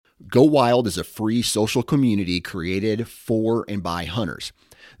Go Wild is a free social community created for and by hunters.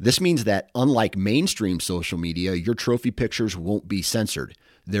 This means that unlike mainstream social media, your trophy pictures won't be censored.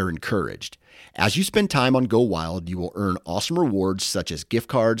 They're encouraged. As you spend time on Go Wild, you will earn awesome rewards such as gift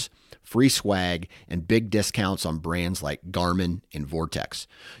cards, free swag, and big discounts on brands like Garmin and Vortex.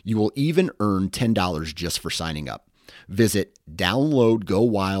 You will even earn $10 just for signing up. Visit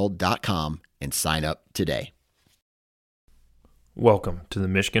downloadgowild.com and sign up today. Welcome to the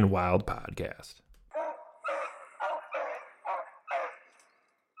Michigan Wild Podcast.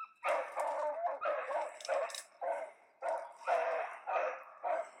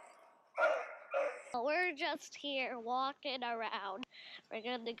 We're just here walking around. We're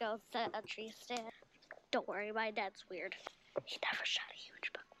going to go set a tree stand. Don't worry, my dad's weird. He never shot a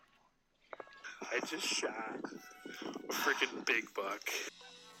huge buck before. I just shot a freaking big buck.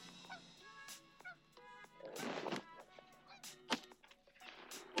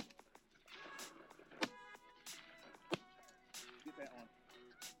 Get that one.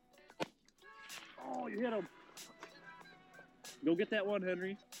 Oh, you hit him. Go get that one,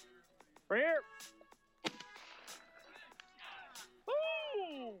 Henry. Right here.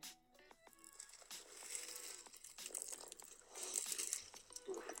 Boom!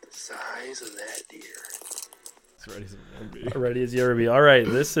 Look at the size of that deer. It's ready as you ever be. All right,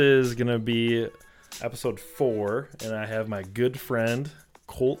 this is going to be episode 4, and I have my good friend,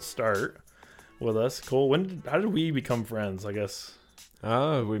 Colt Start, with us. Cole, how did we become friends, I guess?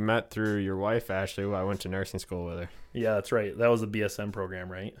 We met through your wife, Ashley. I went to nursing school with her. Yeah, that's right. That was the BSM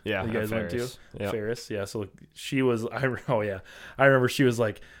program, right? Yeah, you guys Ferris. went to? Yep. Ferris, yeah. So she was, I remember she was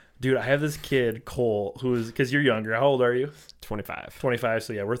like, dude, I have this kid, Cole, who's, because you're younger. How old are you? 25. 25,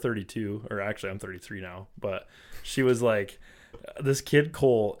 so yeah, we're 32. Or actually, I'm 33 now. But she was like, this kid,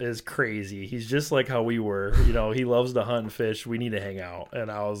 Cole, is crazy. He's just like how we were. You know, he loves to hunt and fish. We need to hang out. And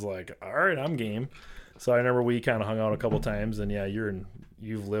I was like, all right, I'm game. So I remember we kind of hung out a couple times. And yeah,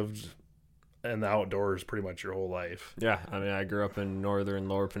 you've lived in the outdoors pretty much your whole life. Yeah, I mean, I grew up in northern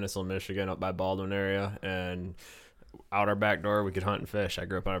Lower Peninsula, Michigan, up by Baldwin area, and out our back door we could hunt and fish. I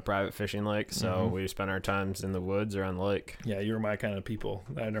grew up on a private fishing lake, so we spent our times in the woods or on the lake. Yeah, you were my kind of people.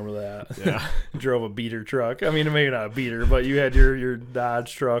 I remember that. Yeah. Drove a beater truck. I mean, maybe not a beater, but you had your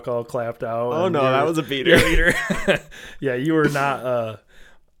Dodge truck all clapped out. Oh, no, that was a beater. Yeah, you were not.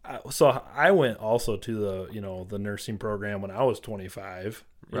 So I went also to the nursing program when I was 25.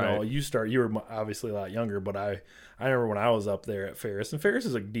 You know, you were obviously a lot younger, but I remember when I was up there at Ferris, and Ferris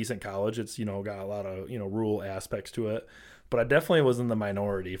is a decent college. It's, got a lot of, rural aspects to it, but I definitely was in the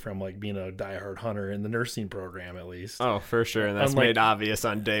minority from like being a diehard hunter in the nursing program, at least. Oh, for sure. And that's made obvious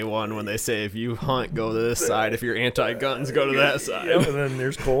on day one when they say, if you hunt, go to this side. If you're anti-guns, go to that side. Yep, and then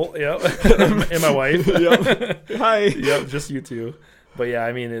there's Colt. Yep. And my wife. Yep. Hi. Yep. Just you two. But yeah,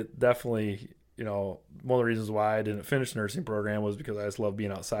 I mean, it definitely, one of the reasons why I didn't finish the nursing program was because I just love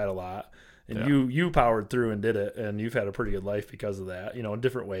being outside a lot. And you powered through and did it, and you've had a pretty good life because of that, in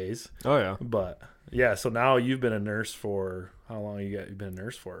different ways. Oh, yeah. But, yeah, so now you've been a nurse for, how long you've been a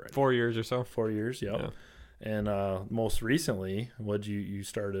nurse for? Right? 4 years or so. 4 years, yep. Yeah. And most recently, you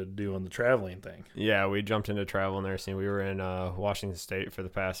started doing the traveling thing? Yeah, we jumped into travel nursing. We were in Washington State for the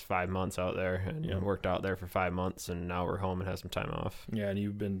past 5 months out there, and worked out there for 5 months, and now we're home and have some time off. Yeah, and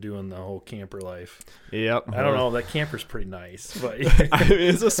you've been doing the whole camper life. Yep. I don't know, that camper's pretty nice, but I mean,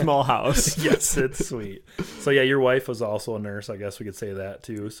 it's a small house. Yes, it's sweet. So yeah, your wife was also a nurse. I guess we could say that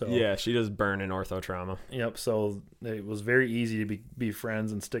too. So yeah, she does burn and ortho trauma. Yep. So it was very easy to be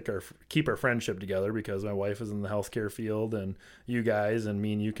friends and keep our friendship together because my wife is in the healthcare field, and you guys and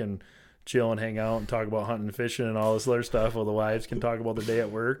me and you can chill and hang out and talk about hunting and fishing and all this other stuff, while the wives can talk about their day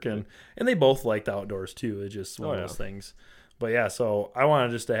at work, and they both like the outdoors too. It's just one of those things. But yeah, so I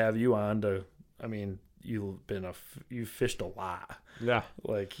wanted just to have you on to, I mean, you've fished a lot. Yeah.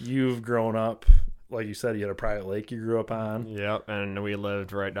 Like you've grown up, like you said, you had a private lake you grew up on. Yep, and we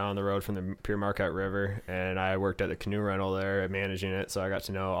lived right down the road from the Pure Marquette River, and I worked at the canoe rental there, managing it, so I got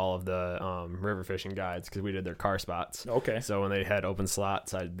to know all of the river fishing guides because we did their car spots. Okay. So when they had open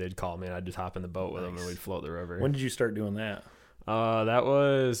slots, they'd call me, and I'd just hop in the boat with them, and we'd float the river. When did you start doing that? That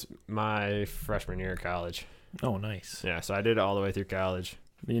was my freshman year of college. Oh, nice. Yeah, so I did it all the way through college.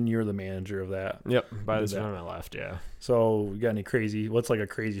 And you're the manager of that. Yep, by the time I left, yeah. So you got any what's like a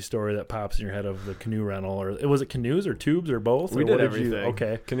crazy story that pops in your head of the canoe rental? Or was it canoes or tubes or both? We did everything.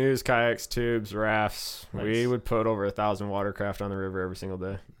 Okay. Canoes, kayaks, tubes, rafts. Nice. We would put over 1,000 watercraft on the river every single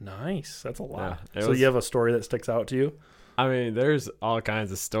day. Nice. That's a lot. Yeah, so you have a story that sticks out to you? I mean, there's all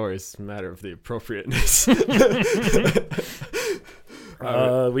kinds of stories. It's a matter of the appropriateness.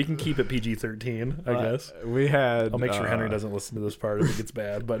 We can keep it PG-13, I guess. We had. I'll make sure Henry doesn't listen to this part if it gets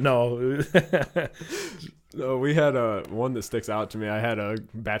bad. But no. No, we had one that sticks out to me. I had a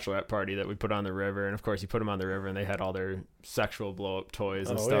bachelorette party that we put on the river, and of course you put them on the river, and they had all their sexual blow-up toys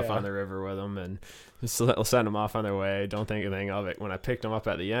and stuff on the river with them, and just send them off on their way. Don't think anything of it. When I picked them up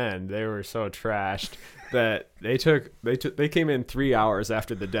at the end, they were so trashed that they came in 3 hours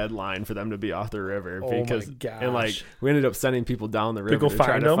after the deadline for them to be off the river because my gosh. and like we ended up sending people down the river to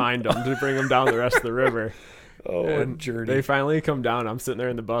try to find them to bring them down the rest of the river. A journey. They finally come down. I'm sitting there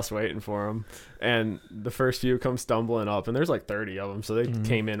in the bus waiting for them, and the first few come stumbling up, and there's like 30 of them, so they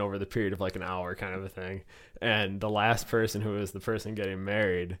came in over the period of like an hour kind of a thing. And the last person, who was the person getting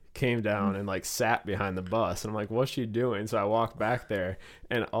married, came down and like sat behind the bus, and I'm like, what's she doing? So I walk back there,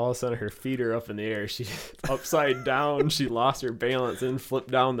 and all of a sudden her feet are up in the air. She's upside down. She lost her balance and flipped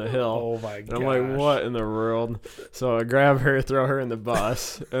down the hill. Oh my god! I'm like, what in the world? So I grab her, throw her in the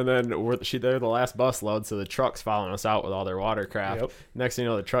bus, and then they're the last bus load, so the truck's following us out with all their watercraft. Yep. Next thing you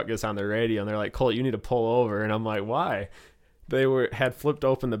know, the truck gets on the radio, and they're like, Colt, you need to pull over. And I'm like, why? They had flipped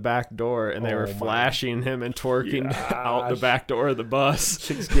open the back door, and they were flashing him and twerking out the back door of the bus.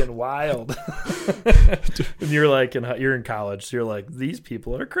 Shit's getting wild. And you're like, you're in college, so you're like, these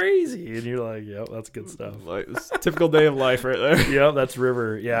people are crazy, and you're like, yep, that's good stuff. Like, it's a typical day of life right there. Yep, that's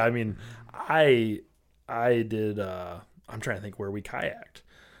river. Yeah, I mean, I did. I'm trying to think where we kayaked.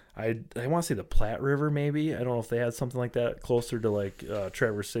 I want to say the Platte River, maybe. I don't know if they had something like that closer to like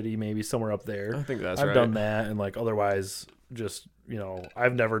Traverse City, maybe somewhere up there. I think that's I've right. done that, and like otherwise, just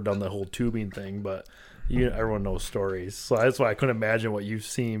I've never done the whole tubing thing, but everyone knows stories, so that's why I couldn't imagine what you've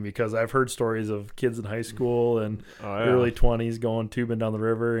seen, because I've heard stories of kids in high school and early 20s going tubing down the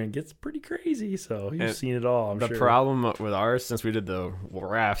river, and it gets pretty crazy. So you've seen it all. I'm sure. The problem with ours, since we did the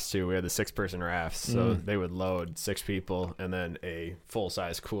rafts too, we had the 6-person rafts, so they would load 6 people and then a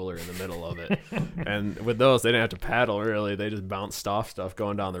full-size cooler in the middle of it. And with those, they didn't have to paddle really; they just bounced off stuff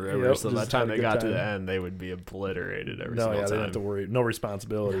going down the river. Yep, so by the time they got to the end, they would be obliterated every single time. They didn't have to worry. No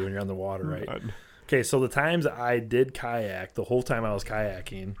responsibility when you're on the water, right? Okay, so the times I did kayak, the whole time I was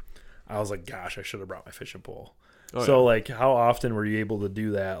kayaking, I was like, gosh, I should have brought my fishing pole. Like, how often were you able to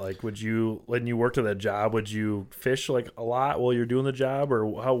do that? Like, when you worked at that job, would you fish like a lot while you're doing the job,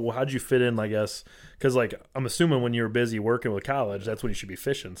 or how'd you fit in, I guess? Because like, I'm assuming when you were busy working with college, that's when you should be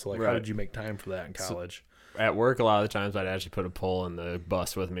fishing. So like, how did you make time for that in college? At work, a lot of the times I'd actually put a pole in the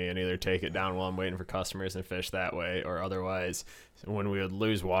bus with me and either take it down while I'm waiting for customers and fish that way, or otherwise, when we would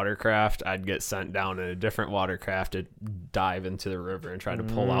lose watercraft, I'd get sent down in a different watercraft to dive into the river and try to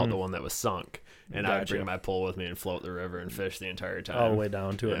pull out the one that was sunk. And I'd bring my pole with me and float the river and fish the entire time. All the way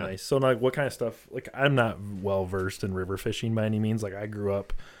down to it. Nice. So like, what kind of stuff? Like, I'm not well versed in river fishing by any means. Like, I grew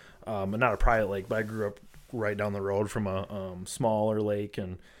up, not a private lake, but I grew up right down the road from a smaller lake,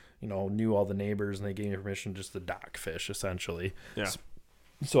 and knew all the neighbors, and they gave me permission just to dock fish, essentially. Yeah.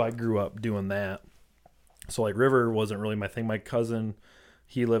 So I grew up doing that. So like, river wasn't really my thing. My cousin,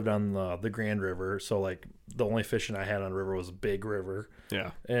 he lived on the Grand River, so like the only fishing I had on the river was a big river.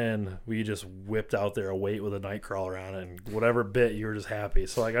 Yeah. And we just whipped out there a weight with a night crawler on it, and whatever bit, you were just happy.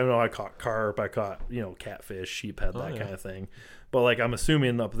 So like, I know I caught carp, I caught catfish, sheephead, that kind of thing. But like, I'm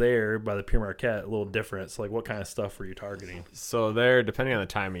assuming up there by the Pure Marquette, a little different. So like, what kind of stuff were you targeting? So there, depending on the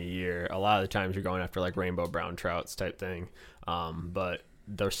time of year, a lot of the times you're going after like rainbow brown trouts type thing. But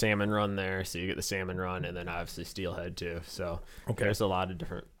there's salmon run there, so you get the salmon run, and then obviously steelhead too. So there's a lot of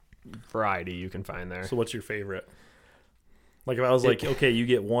different variety you can find there. So what's your favorite? Like, if I was like, okay, you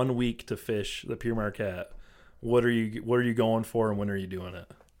get 1 week to fish the Pure Marquette, what are you going for, and when are you doing it?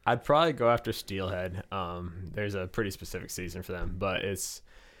 I'd probably go after steelhead. There's a pretty specific season for them, but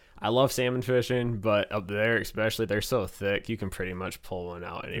I love salmon fishing, but up there especially, they're so thick, you can pretty much pull one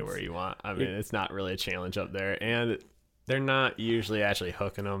out anywhere you want. I mean, it's not really a challenge up there, and they're not usually actually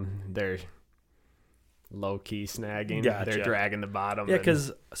hooking them. They're low-key snagging. Gotcha. They're dragging the bottom. Yeah,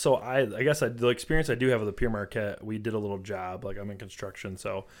 because I guess the experience I do have with the Pure Marquette, we did a little job. Like, I'm in construction,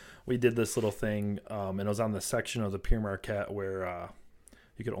 so we did this little thing, and it was on the section of the Pure Marquette where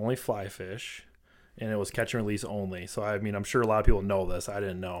you could only fly fish, and it was catch and release only. So, I mean, I'm sure a lot of people know this. I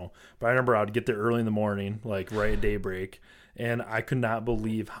didn't know. But I remember I would get there early in the morning, like right at daybreak, and I could not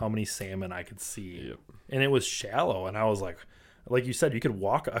believe how many salmon I could see. Yep. And it was shallow, and I was like you said, you could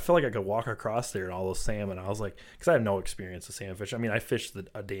walk. I felt like I could walk across there and all those salmon. I was like, because I have no experience with salmon fish. I mean, I fished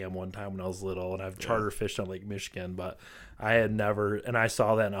a dam one time when I was little, and I've charter fished on Lake Michigan, but I had never. And I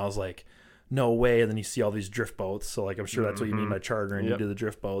saw that, and I was like, no way. And then you see all these drift boats. So like, I'm sure that's what you mean by charter, and you do the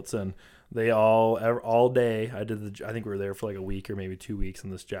drift boats, and they all day. I think we were there for like a week or maybe 2 weeks in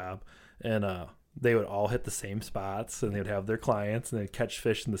this job, and they would all hit the same spots, and they'd have their clients, and they'd catch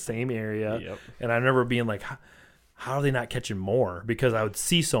fish in the same area. Yep. And I remember being like, how are they not catching more? Because I would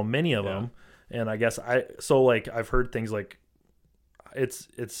see so many of them. And I guess I've heard things like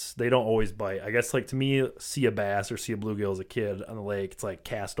it's they don't always bite. I guess like to me, see a bass or see a bluegill as a kid on the lake, it's like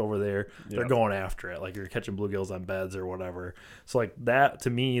cast over there. They're going after it. Like you're catching bluegills on beds or whatever. So like that to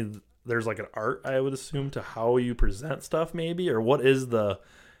me, there's like an art, I would assume, to how you present stuff maybe, or what is the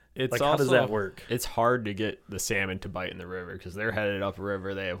It's like, also, how does that work? It's hard to get the salmon to bite in the river because they're headed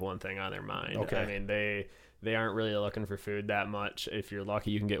upriver. They have one thing on their mind. Okay. I mean, they aren't really looking for food that much. If you're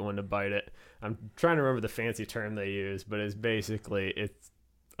lucky, you can get one to bite it. I'm trying to remember the fancy term they use, but it's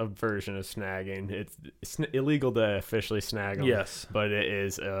a version of snagging. It's illegal to officially snag them. Yes. But it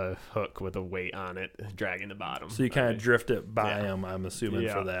is a hook with a weight on it dragging the bottom. So you kind of drift it by them, I'm assuming,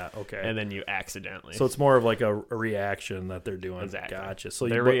 for that. Okay. And then you accidentally. So it's more of like a reaction that they're doing. Exactly. Gotcha. So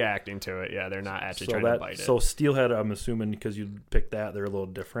they're reacting to it. Yeah, they're not actually trying to bite it. So steelhead, I'm assuming, because you picked that, they're a little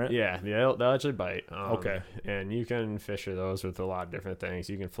different. Yeah, they'll actually bite. Okay. And you can fish those with a lot of different things.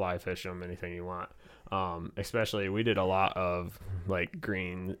 You can fly fish them, anything you want. Especially we did a lot of like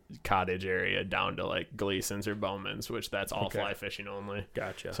green cottage area down to like Gleason's or Bowman's, which that's all fly fishing only.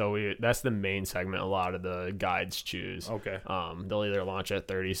 Gotcha. So that's the main segment a lot of the guides choose. Okay. They'll either launch at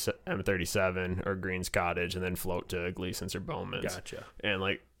M37 or Green's Cottage and then float to Gleason's or Bowman's. Gotcha. And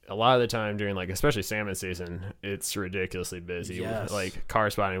like a lot of the time during like especially salmon season, it's ridiculously busy. Yes. Like car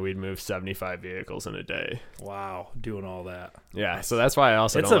spotting, we'd move 75 vehicles in a day. Wow, doing all that. Yeah, so that's why I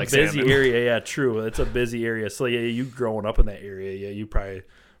also don't like salmon. It's a busy salmon. area. Yeah, true. It's a busy area. So yeah, you growing up in that area, yeah, you probably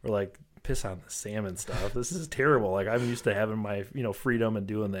were like, piss on the salmon stuff. This is terrible. Like I'm used to having my freedom and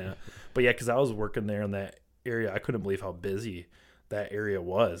doing that. But yeah, because I was working there in that area, I couldn't believe how busy that area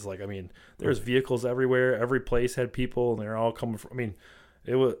was. Like I mean, there's vehicles everywhere. Every place had people, and they're all coming from. I mean,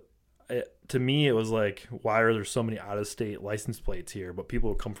 to me, it was like, why are there so many out-of-state license plates here? But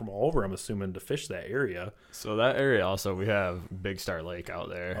people would come from all over, I'm assuming, to fish that area. So that area also, we have Big Star Lake out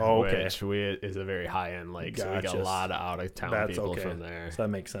there, which is a very high-end lake. Gotcha. So we got a lot of out-of-town people from there. So that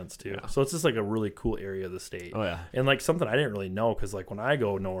makes sense, too. Yeah. So it's just like a really cool area of the state. Oh, yeah. And like something I didn't really know, because like when I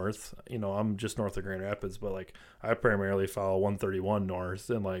go north, I'm just north of Grand Rapids, but like I primarily follow 131 north,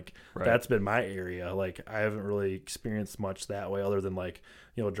 and like that's been my area. Like I haven't really experienced much that way other than like,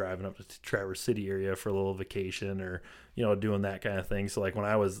 driving up to Traverse City area for a little vacation or, doing that kind of thing. So like when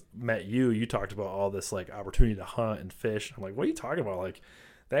I met you talked about all this like opportunity to hunt and fish. I'm like, what are you talking about? Like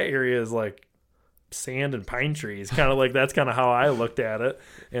that area is like sand and pine trees. Kind of like, that's kind of how I looked at it.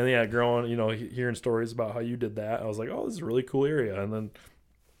 And yeah, growing, hearing stories about how you did that, I was like, oh, this is a really cool area. And then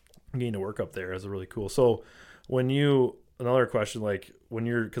getting to work up there is really cool. So another question, like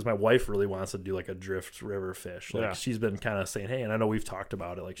because my wife really wants to do like a drift river fish. Like she's been kind of saying, hey, and I know we've talked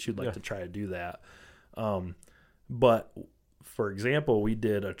about it, like she'd like to try to do that. But for example, we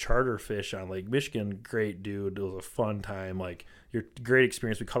did a charter fish on Lake Michigan. Great dude. It was a fun time. Like great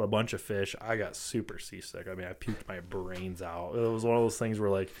experience. We caught a bunch of fish. I got super seasick. I mean, I puked my brains out. It was one of those things where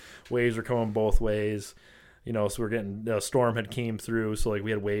like waves were coming both ways. So we're getting a storm had came through, so like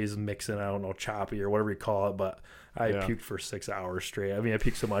we had waves mixing, I don't know, choppy or whatever you call it, but I puked for 6 hours straight. I mean, I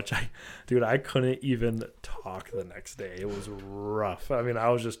puked so much, I couldn't even talk the next day. It was rough. I mean, I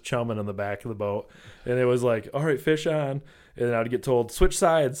was just chumming in the back of the boat, and it was like, all right, fish on, and then I'd get told switch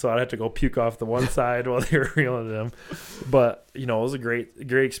sides, so I'd have to go puke off the one side while they were reeling them. But it was a great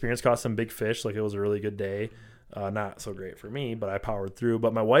experience. Caught some big fish. Like it was a really good day. Not so great for me, but I powered through.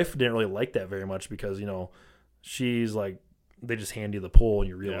 But my wife didn't really like that very much because she's like, they just hand you the pole and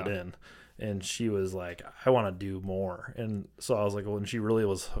you reel it in. And she was like, I want to do more. And so I was like, well, and she really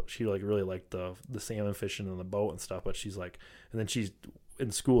liked the salmon fishing in the boat and stuff. But she's like, and then she's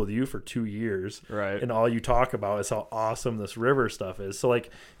in school with you for 2 years. Right. And all you talk about is how awesome this river stuff is. So like,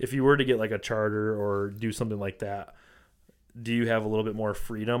 if you were to get like a charter or do something like that, do you have a little bit more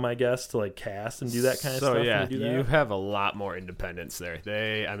freedom, I guess, to like cast and do that kind of stuff? So yeah, you have a lot more independence there.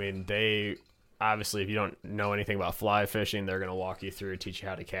 They obviously, if you don't know anything about fly fishing, they're going to walk you through, teach you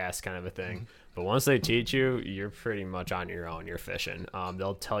how to cast, kind of a thing. But once they teach you, you're pretty much on your own. You're fishing.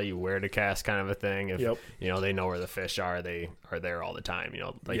 They'll tell you where to cast, kind of a thing. If they know where the fish are, they are there all the time.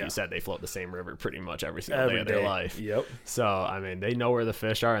 You said, they float the same river pretty much every single day of their life. Yep. So I mean, they know where the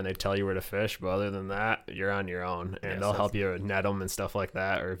fish are and they tell you where to fish. But other than that, you're on your own, and they'll help you net them and stuff like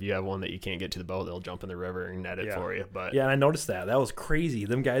that. Or if you have one that you can't get to the boat, they'll jump in the river and net it for you. But yeah, and I noticed that was crazy.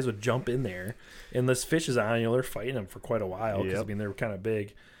 Them guys would jump in there, and this fish is on. They're fighting them for quite a while because I mean they were kind of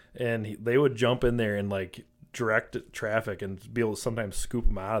big. And they would jump in there and like direct traffic and be able to sometimes scoop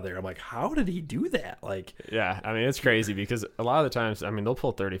them out of there. I'm like, how did he do that? Like, Yeah, I mean, it's crazy because a lot of the times, I mean, they'll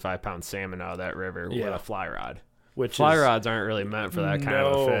pull 35-pound salmon out of that river with a fly rod. Which fly rods aren't really meant for that kind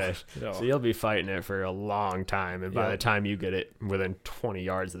of a fish. No. So you'll be fighting it for a long time, and by the time you get it within 20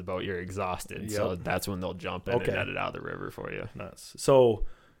 yards of the boat, you're exhausted. Yep. So that's when they'll jump in and net it out of the river for you. Nuts. So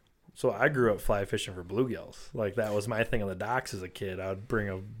I grew up fly fishing for bluegills. Like, that was my thing on the docks as a kid. I would bring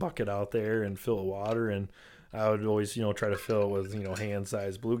a bucket out there and fill it with water, and I would always, try to fill it with,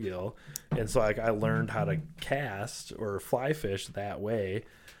 hand-sized bluegill. And so, like, I learned how to cast or fly fish that way.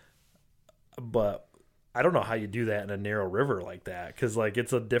 But I don't know how you do that in a narrow river like that, because, like,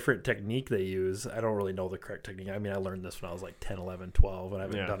 it's a different technique they use. I don't really know the correct technique. I mean, I learned this when I was, like, 10, 11, 12, and I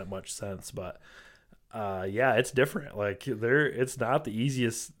haven't done it much since. But, it's different. Like, it's not the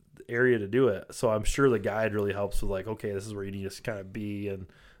easiest area to do it. So I'm sure the guide really helps with, like, okay, this is where you need to kind of be and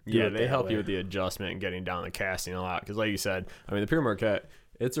do it they help way. you with the adjustment and getting down the casting a lot. Because like you said, I mean, the Pere Marquette,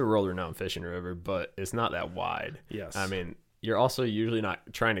 it's a world-renowned fishing river, but it's not that wide. Yes. I mean, you're also usually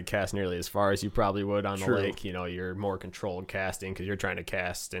not trying to cast nearly as far as you probably would on the lake. You're more controlled casting because you're trying to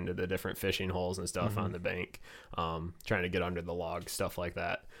cast into the different fishing holes and stuff on the bank, trying to get under the logs, stuff like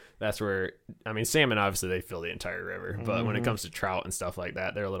that. That's where, I mean, salmon, obviously, they fill the entire river. But when it comes to trout and stuff like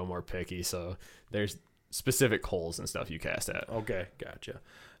that, they're a little more picky. So there's specific holes and stuff you cast at. Okay, gotcha.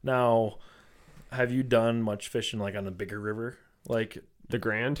 Now, have you done much fishing, like, on the bigger river? Like The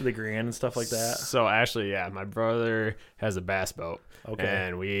Grand and stuff like that? So actually, my brother has a bass boat. Okay.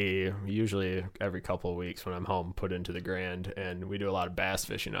 And we usually every couple of weeks when I'm home put into the Grand, and we do a lot of bass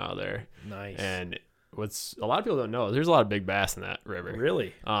fishing out of there. Nice. And what's a lot of people don't know, there's a lot of big bass in that river.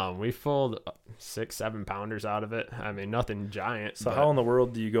 Really? We pulled 6-7 pounders out of it. I mean, nothing giant. So how in the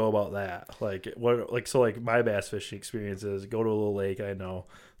world do you go about that? Like, my bass fishing experience is go to a little lake, I know,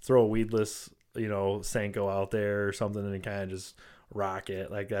 throw a weedless, Senko out there or something, and kind of just rock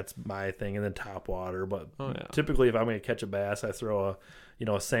it. Like, that's my thing. And then top water. But typically, if I'm going to catch a bass, I throw a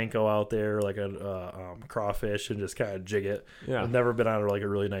Senko out there, like a crawfish, and just kind of jig it. Yeah. I've never been on like a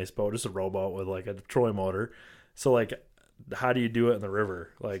really nice boat, just a rowboat with like a trolling motor. So, like, how do you do it in the river?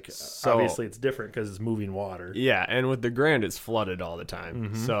 Like, obviously it's different because it's moving water. Yeah, and with the Grand, it's flooded all the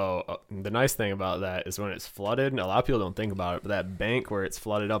time. So the nice thing about that is when it's flooded, and a lot of people don't think about it, but that bank where it's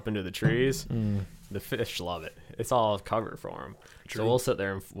flooded up into the trees, the fish love it. It's all cover for them. So we'll sit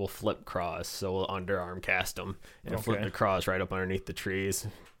there and we'll flip craws. So we'll underarm cast them and flip the craws right up underneath the trees,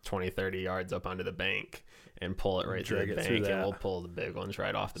 20, 30 yards up onto the bank, and pull it right through the bank, and we'll pull the big ones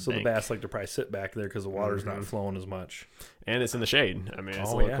right off the bank. So the bass like to probably sit back there because the water's not flowing as much. And it's in the shade. I mean,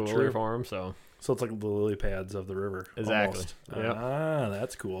 it's a little cooler for them. So it's like the lily pads of the river. Exactly. Yep.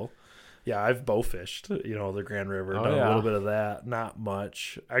 That's cool. Yeah, I've bow fished, the Grand River. Done a little bit of that. Not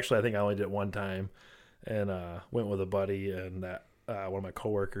much. Actually, I think I only did it one time, and went with a buddy, and that one of my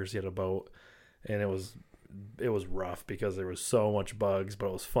coworkers, he had a boat, and it was rough because there was so much bugs, but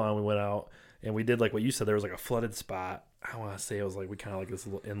it was fun. We went out and we did like what you said. There was like a flooded spot. I want to say it was like we kind of like this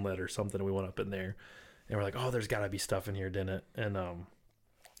little inlet or something. And we went up in there, and we're like, oh, there's got to be stuff in here, didn't it? And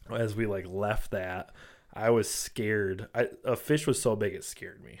as we like left that, I was scared. A fish was so big it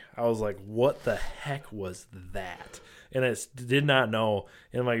scared me. I was like, what the heck was that? And I did not know.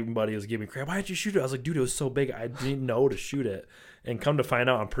 And my buddy was giving me crap. Why did you shoot it? I was like, dude, it was so big. I didn't know to shoot it. And come to find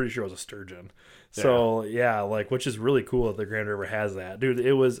out, I'm pretty sure it was a sturgeon. So, which is really cool that the Grand River has that. Dude,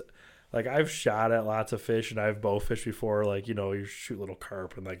 it was, like, I've shot at lots of fish, and I've bow fished before. Like, you shoot little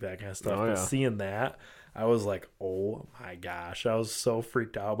carp and, like, that kind of stuff. But seeing that, I was like, oh, my gosh. I was so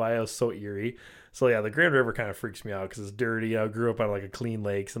freaked out by it. It was so eerie. So, yeah, the Grand River kind of freaks me out because it's dirty. I grew up on, like, a clean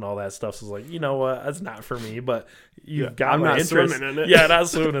lakes and all that stuff. So, it's like, you know what? That's not for me. But you've got I'm my not interest. swimming in it. Yeah, not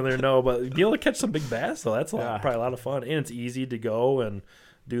swimming in there, no. But be able to catch some big bass, though, that's probably a lot of fun. And it's easy to go and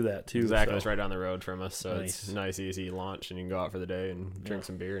do that, too. Exactly. So. It's right down the road from us. So it's nice, easy launch, and you can go out for the day and drink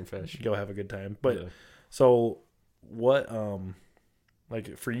some beer and fish. Go have a good time. But so what,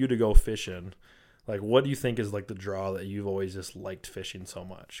 like, for you to go fishing, like, what do you think is, like, the draw that you've always just liked fishing so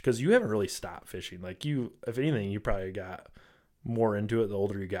much? Because you haven't really stopped fishing. Like, if anything, you probably got more into it the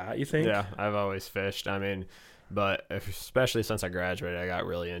older you got, you think? Yeah, I've always fished. I mean, but especially since I graduated, I got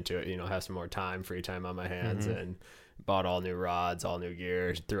really into it, have some more free time on my hands, and bought all new rods, all new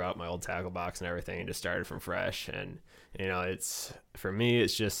gear, threw out my old tackle box and everything, and just started from fresh. And, it's, for me,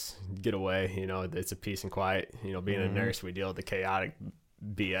 it's just get away, it's a peace and quiet. Being a nurse, we deal with the chaotic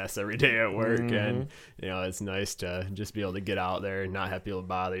BS every day at work, and it's nice to just be able to get out there and not have people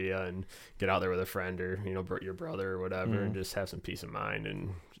bother you, and get out there with a friend or your brother or whatever, and just have some peace of mind and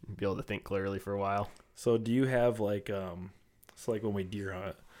be able to think clearly for a while. So do you have like it's like when we deer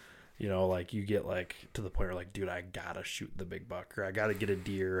hunt, you know, like you get like to the point where like, dude, I gotta shoot the big buck, or I gotta get a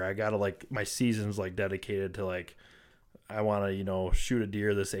deer, or I gotta like my season's like dedicated to like I want to, you know, shoot a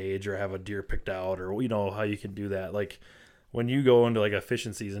deer this age or have a deer picked out, or you know how you can do that. Like when you go into like a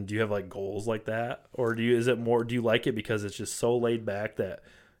fishing season, do you have like goals like that, or do you like it because it's just so laid back that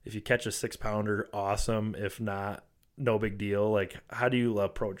if you catch a 6-pounder, awesome. If not, no big deal. Like how do you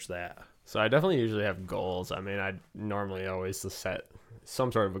approach that? So I definitely usually have goals. I mean, I normally always set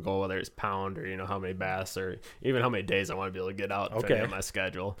some sort of a goal, whether it's pound or, you know, how many bass or even how many days I want to be able to get out depending on my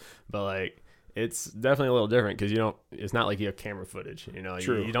schedule. But like, it's definitely a little different because it's not like you have camera footage, you know,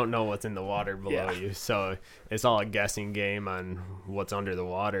 you don't know what's in the water below you. So it's all a guessing game on what's under the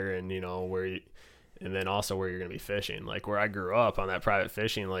water and, you know, and then also where you're going to be fishing. Like where I grew up on that private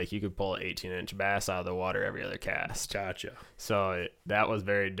fishing, like you could pull an 18-inch bass out of the water every other cast. Gotcha. So that was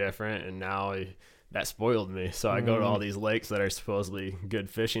very different. And now that spoiled me. So I go to all these lakes that are supposedly good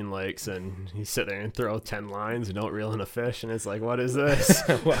fishing lakes, and you sit there and throw 10 lines and don't reel in a fish, and it's like, what is this?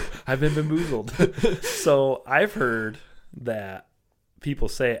 Well, I've been bamboozled. So I've heard that people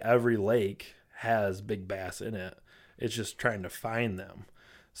say every lake has big bass in it. It's just trying to find them.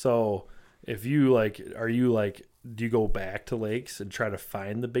 So if you like, do you go back to lakes and try to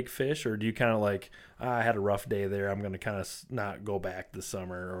find the big fish, or do you kind of like, I had a rough day there, I'm going to kind of not go back this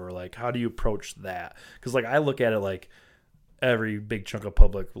summer, or like, how do you approach that? Because like I look at it like every big chunk of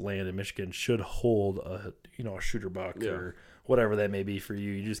public land in Michigan should hold a shooter buck or whatever that may be for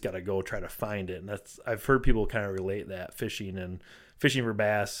you. You just got to go try to find it, and I've heard people kind of relate that fishing for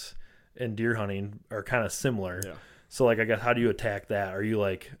bass and deer hunting are kind of similar. Yeah. So like, I guess, how do you attack that? Are you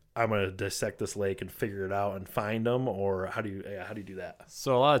like, I'm going to dissect this lake and figure it out and find them, or how do you do that?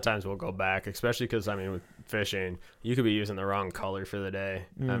 So a lot of times we'll go back, especially because, I mean, with fishing, you could be using the wrong color for the day.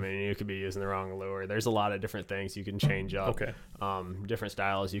 I mean, you could be using the wrong lure. There's a lot of different things you can change up. Okay. Different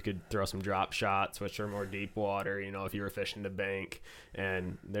styles. You could throw some drop shots, which are more deep water, you know, if you were fishing the bank.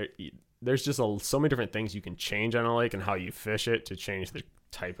 And there's just so many different things you can change on a lake and how you fish it to change the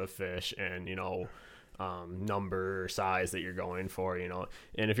type of fish and, you know, number or size that you're going for, you know.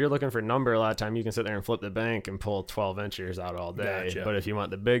 And if you're looking for number, a lot of time you can sit there and flip the bank and pull 12 inchers out all day. Gotcha. But if you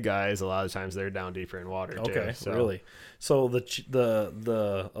want the big guys, a lot of times they're down deeper in water too. Okay, so. Really. So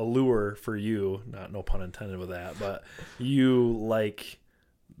the allure for you, no pun intended with that, but you like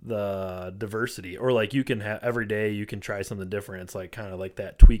the diversity, or like you can have every day you can try something different. It's like kind of like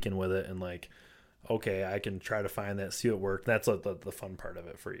that tweaking with it, and like, okay, I can try to find that, see it work. That's like the fun part of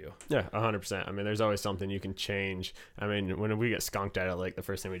it for you. Yeah, 100%. I mean, there's always something you can change. I mean, when we get skunked at it, like the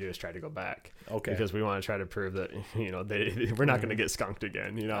first thing we do is try to go back. Okay. Because we want to try to prove that, you know, we're not going to get skunked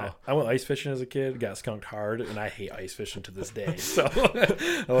again, you know. I went ice fishing as a kid, got skunked hard, and I hate ice fishing to this day. So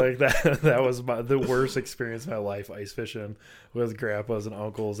like that was the worst experience of my life, ice fishing with grandpas and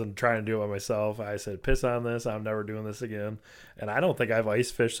uncles and trying to do it by myself. I said, piss on this. I'm never doing this again. And I don't think I've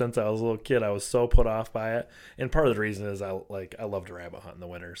ice fished since I was a little kid. I was so put off by it, and part of the reason is I love to rabbit hunt in the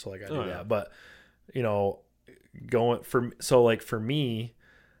winter, so like I do that. But you know, for me,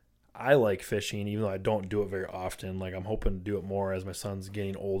 I like fishing, even though I don't do it very often. Like I'm hoping to do it more as my son's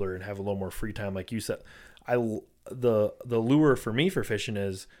getting older and have a little more free time. Like you said, the lure for me for fishing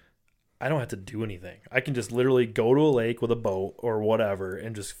is I don't have to do anything. I can just literally go to a lake with a boat or whatever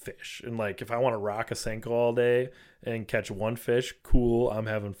and just fish. And like if I want to rock a Senko all day and catch one fish, cool, I'm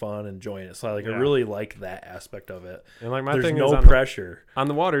having fun, enjoying it. So I really like that aspect of it. And like there's thing no is pressure on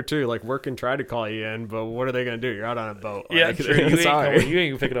the water too. Like work can try to call you in, but what are they gonna do? You're out on a boat. Yeah, like, true. You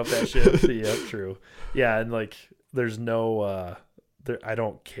ain't picking up that shit. Yeah, true. Yeah, and like there's no I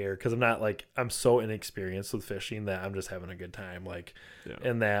don't care because I'm so inexperienced with fishing that I'm just having a good time. Like,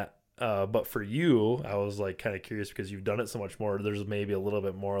 and that. But for you, I was like kind of curious because you've done it so much more. There's maybe a little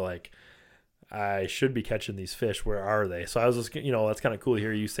bit more like, I should be catching these fish. Where are they? So I was just, that's kind of cool to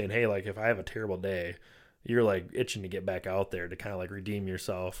hear you saying, hey, like if I have a terrible day, you're like itching to get back out there to kind of like redeem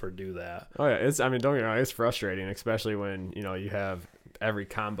yourself or do that. Oh yeah. Don't get me wrong. It's frustrating, especially when, you have every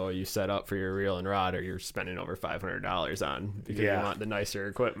combo you set up for your reel and rod, or you're spending over $500 on because you want the nicer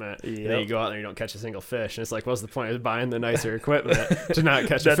equipment. Yep. And then you go out there and you don't catch a single fish, and it's like, what's the point of buying the nicer equipment to not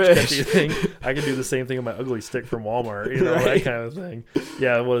catch a fish? I can do the same thing with my ugly stick from Walmart, that kind of thing.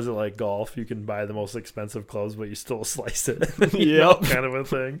 Yeah, what is it like golf? You can buy the most expensive clubs, but you still slice it. Kind of a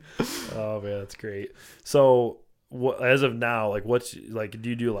thing. Oh man, that's great. So as of now, like what's like, do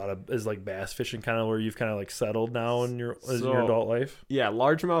you do a lot of bass fishing kind of where you've kind of like settled now in your adult life? Yeah,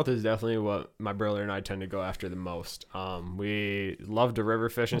 largemouth is definitely what my brother and I tend to go after the most. We love to river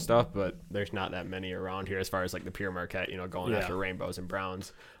fish and stuff, but there's not that many around here as far as like the pure Marquette, going after rainbows and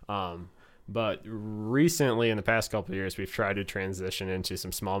browns. But recently, in the past couple of years, we've tried to transition into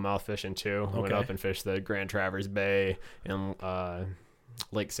some smallmouth fishing too. We went up and fished the Grand Traverse Bay and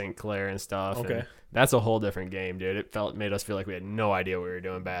Lake St. Clair and stuff. Okay. And that's a whole different game, dude. It made us feel like we had no idea we were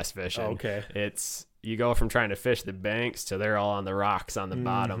doing bass fishing. Okay. You go from trying to fish the banks to they're all on the rocks on the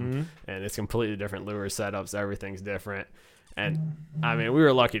bottom, and it's completely different lure setups. Everything's different. And I mean, we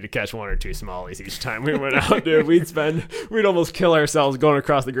were lucky to catch 1 or 2 smallies each time we went out, dude. We'd almost kill ourselves going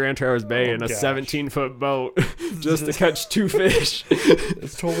across the Grand Traverse Bay in a 17-foot boat just to catch 2 fish.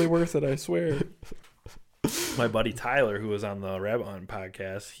 It's totally worth it, I swear. My buddy Tyler, who was on the Rabbit Hunt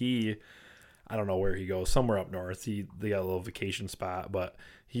podcast, I don't know where he goes, somewhere up north. They got a little vacation spot, but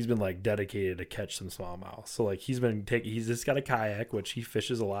he's been like dedicated to catch some smallmouth. So like he's just got a kayak, which he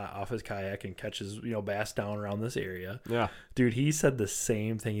fishes a lot off his kayak and catches, bass down around this area. Yeah. Dude, he said the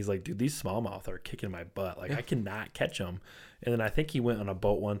same thing. He's like, dude, these smallmouth are kicking my butt. Like I cannot catch them. And then I think he went on a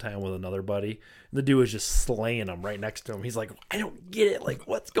boat one time with another buddy. And the dude was just slaying them right next to him. He's like, I don't get it. Like,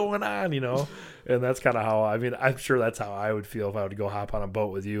 what's going on? And that's kind of how, I'm sure that's how I would feel if I would go hop on a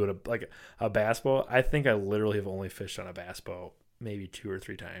boat with you at a bass boat. I think I literally have only fished on a bass boat maybe 2 or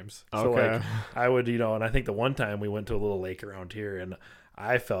 3 times. Okay. So like I would, and I think the one time we went to a little lake around here and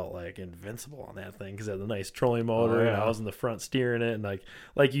I felt like invincible on that thing because it had a nice trolling motor and I was in the front steering it. And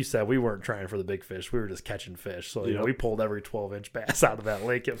like you said, we weren't trying for the big fish. We were just catching fish. So, we pulled every 12-inch bass out of that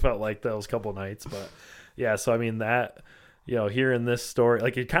lake. It felt like those couple nights. But yeah, so I mean that, hearing this story,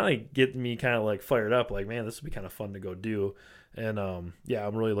 like it kind of get me kind of like fired up. Like, man, this would be kind of fun to go do. And I'm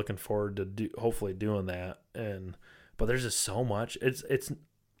really looking forward to hopefully doing that. But there's just so much.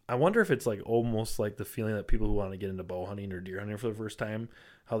 I wonder if it's like almost like the feeling that people who want to get into bow hunting or deer hunting for the first time,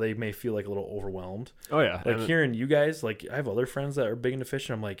 how they may feel like a little overwhelmed. Oh yeah. Like hearing you guys, like I have other friends that are big into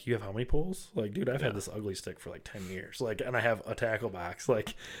fishing. I'm like, you have how many poles? Like, dude, I've had this ugly stick for like 10 years. Like, and I have a tackle box.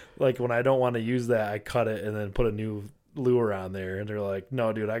 Like when I don't want to use that, I cut it and then put a new lure on there. And they're like,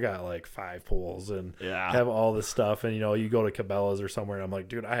 no, dude, I got like 5 poles and have all this stuff. And you go to Cabela's or somewhere. And I'm like,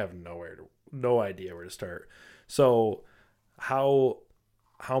 dude, I have no idea where to start. So how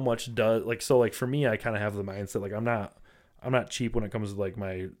much does for me, I kind of have the mindset like I'm not cheap when it comes to like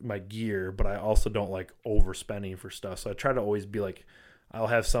my gear, but I also don't like overspending for stuff. So I try to always be like, I'll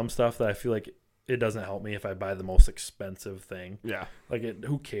have some stuff that I feel like it doesn't help me if I buy the most expensive thing. Yeah. Like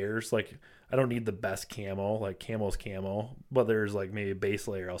who cares? Like I don't need the best camo, like camo's camo, but there's like maybe a base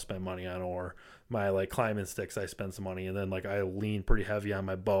layer I'll spend money on, or my like climbing sticks I spend some money, and then like I lean pretty heavy on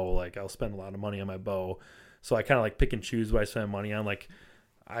my bow. Like I'll spend a lot of money on my bow. So I kind of like pick and choose what I spend money on. Like,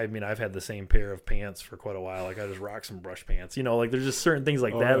 I've had the same pair of pants for quite a while. Like I just rock some brush pants, like there's just certain things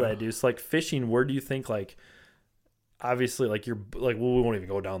like that I do. So like fishing, where do you think like, obviously like you're like, well, we won't even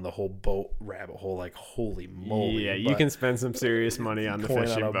go down the whole boat rabbit hole. Like, holy moly. Yeah. You can spend some serious money on the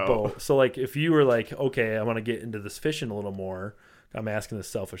fishing boat. So like, if you were like, okay, I want to get into this fishing a little more, I'm asking this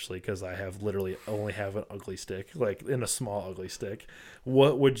selfishly because I have literally only have an ugly stick, like in a small ugly stick.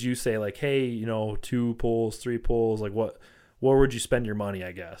 What would you say? Like, hey, 2 poles, 3 poles, like what would you spend your money,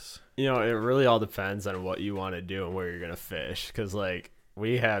 I guess? It really all depends on what you want to do and where you're going to fish. Because like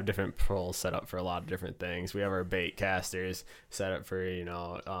we have different poles set up for a lot of different things. We have our bait casters set up for,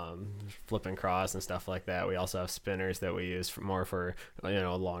 flip and cross and stuff like that. We also have spinners that we use for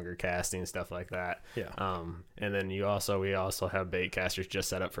longer casting and stuff like that. Yeah. And then we also have bait casters just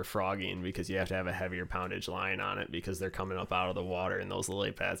set up for frogging because you have to have a heavier poundage line on it because they're coming up out of the water in those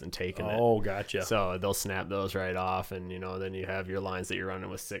lily pads and taking it. Oh, gotcha. So they'll snap those right off. And, then you have your lines that you're running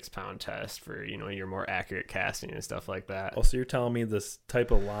with 6-pound test for, your more accurate casting and stuff like that. Oh, so you're telling me this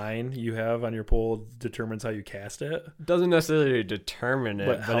type of line you have on your pole determines how you cast it? Doesn't necessarily determine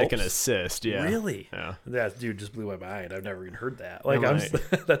it, but it can assist. Yeah. Really? Yeah. That dude just blew my mind. I've never even heard that. Like,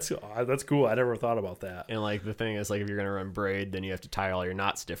 that's cool. I never thought about that. And like the thing is, like, if you're gonna run braid, then you have to tie all your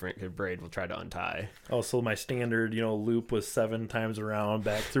knots different because braid will try to untie. Oh, so my standard, loop was 7 times around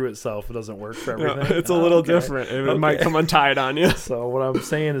back through itself. It doesn't work for everything. No, it's a little different. It might come untied on you. So what I'm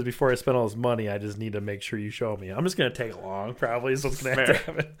saying is, before I spend all this money, I just need to make sure you show me. I'm just gonna take along probably, so it's gonna have to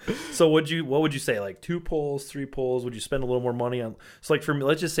happen. So what would you say? Like 2 poles, 3 poles? Would you spend a little more money on? So like for me,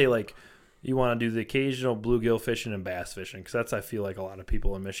 let's just say like you want to do the occasional bluegill fishing and bass fishing, because that's, I feel like a lot of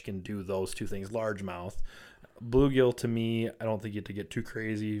people in Michigan do those 2 things. Largemouth. Bluegill, to me, I don't think you have to get too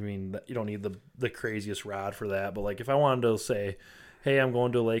crazy. I mean, you don't need the craziest rod for that. But like if I wanted to say, hey, I'm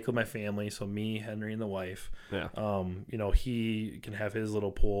going to a lake with my family, so me, Henry, and the wife. Yeah. He can have his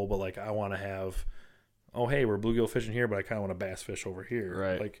little pool, but like I want to have, oh, hey, we're bluegill fishing here, but I kind of want to bass fish over here.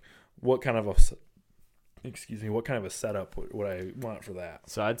 Right. Like what kind of a setup would I want for that?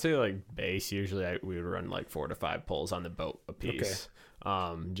 So I'd say like base, usually we would run like 4 to 5 poles on the boat a piece.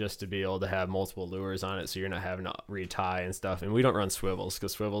 just to be able to have multiple lures on it, so you're not having to retie and stuff. And we don't run swivels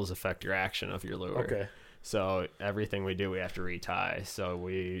because swivels affect your action of your lure. Okay. So everything we do, we have to retie. So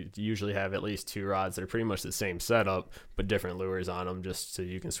we usually have at least 2 rods that are pretty much the same setup, but different lures on them, just so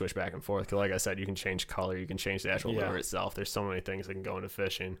you can switch back and forth. Because like I said, you can change color, you can change the actual lure itself. There's so many things that can go into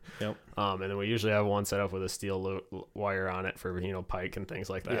fishing. Yep. And then we usually have one set up with a steel wire on it for, pike and things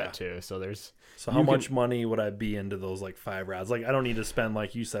like that too. So there's. So how much money would I be into those like 5 rods? Like I don't need to spend,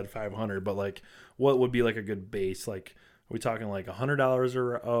 like you said, 500, but like what would be like a good base? Like, are we talking like $100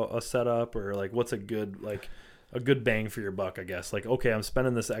 or a setup, or like what's a good bang for your buck? I guess like, okay, I'm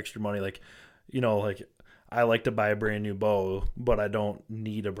spending this extra money. Like, like I like to buy a brand new bow, but I don't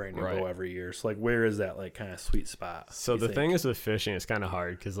need a brand new bow every year. So like, where is that like kind of sweet spot? So the thing is with fishing, it's kind of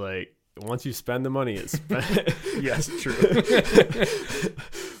hard because like once you spend the money, it's spent. Yes, true.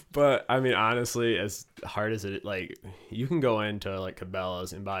 But I mean, honestly, as hard as it, like, you can go into like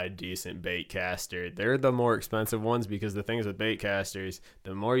Cabela's and buy a decent bait caster. They're the more expensive ones because the thing is with bait casters,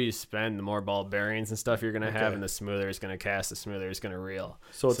 the more you spend, the more ball bearings and stuff you're gonna have, and the smoother it's gonna cast, the smoother it's gonna reel.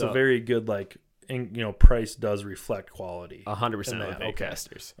 So it's a very good like. And, price does reflect quality. 100% with bait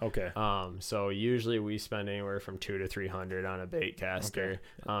casters. Okay. So usually we spend anywhere from $200 to $300 on a bait caster.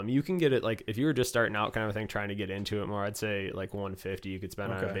 Okay. You can get it like if you were just starting out kind of thing, trying to get into it more. I'd say like $150 you could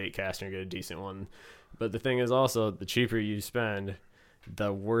spend on a bait caster and get a decent one. But the thing is also the cheaper you spend,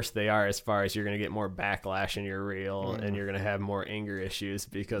 the worse they are as far as you're going to get more backlash in your reel and you're going to have more anger issues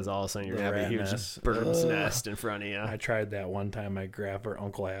because all of a sudden you're going to have a huge bird's nest in front of you. I tried that one time. My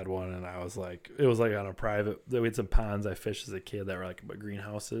uncle had one, and I was like, it was like on a private, we had some ponds I fished as a kid that were like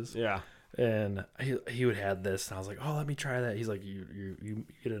greenhouses. Yeah. And he would have this, and I was like, oh, let me try that. He's like, you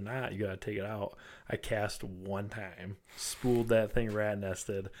get a knot, you got to take it out. I cast one time, spooled that thing, rat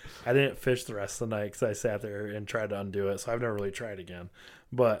nested. I didn't fish the rest of the night because I sat there and tried to undo it, so I've never really tried again.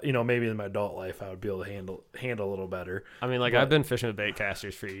 But, maybe in my adult life I would be able to handle a little better. I mean, I've been fishing with bait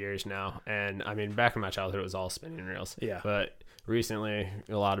casters for years now, and I mean, back in my childhood it was all spinning reels. Yeah. But recently,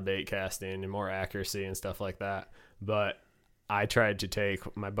 a lot of bait casting and more accuracy and stuff like that. But I tried to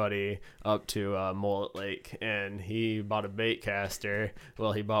take my buddy up to Mullet Lake, and he bought a bait caster.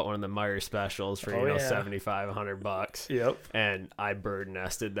 Well, he bought one of the Meyer specials for $75-$100. Yep. And I bird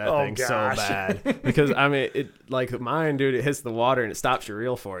nested that thing so bad because I mean, it like mine, dude. It hits the water and it stops your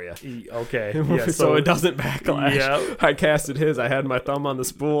reel for you. Okay. Yeah. so it doesn't backlash. Yep. I casted his. I had my thumb on the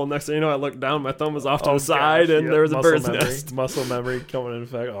spool. Next thing you know, I looked down. My thumb was off to the side, and there was a bird's nest. Muscle memory coming in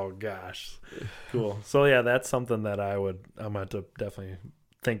effect. Oh gosh. Cool. So yeah, that's something that I'm going to definitely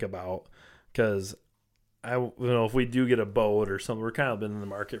think about, because if we do get a boat or something, we're kind of been in the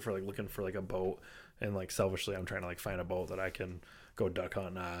market for like looking for like a boat, and like selfishly I'm trying to like find a boat that I can go duck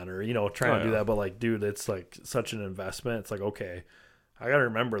hunting on, or trying to do that. But like, dude, it's like such an investment. It's like, okay, I got to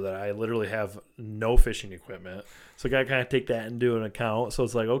remember that I literally have no fishing equipment, so I got to kind of take that into an account. So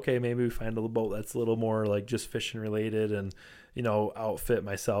it's like, okay, maybe we find a boat that's a little more like just fishing related, and outfit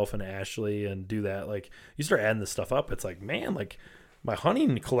myself and Ashley and do that. Like, you start adding this stuff up, it's like, man, like my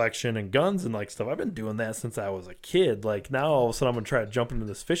hunting collection and guns and like stuff, I've been doing that since I was a kid. Like, now all of a sudden I'm gonna try to jump into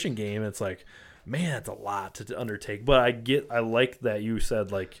this fishing game, and it's like, man, it's a lot to undertake. But I like that you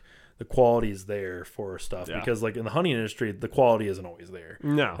said like the quality is there for stuff, because like in the hunting industry, the quality isn't always there.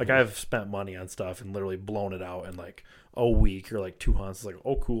 No. Like, I've spent money on stuff and literally blown it out in like a week or like 2 hunts. It's like,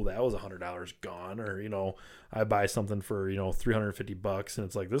 oh cool, that was $100 gone. Or I buy something for $350, and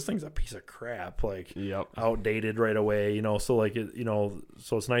it's like, this thing's a piece of crap, like outdated right away. So like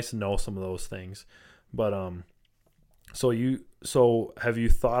so it's nice to know some of those things. But so have you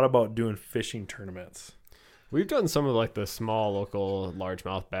thought about doing fishing tournaments? We've done some of like the small local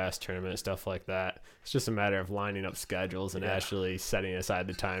largemouth bass tournament stuff like that. It's just a matter of lining up schedules and actually setting aside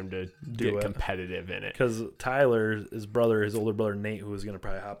the time to get competitive in it. Because Tyler, his older brother Nate, who is going to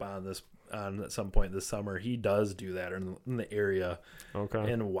probably hop on at some point this summer, he does do that in the area. Okay.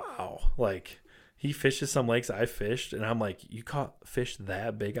 And wow, like, he fishes some lakes I fished, and I'm like, you caught fish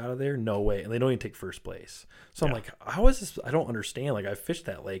that big out of there? No way. And they don't even take first place. So I'm like, how is this? I don't understand. Like, I fished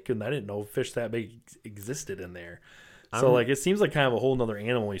that lake, and I didn't know fish that big existed in there. So like, it seems like kind of a whole nother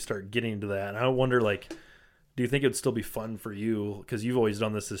animal when you start getting into that. And I wonder, like, do you think it'd still be fun for you? Because you've always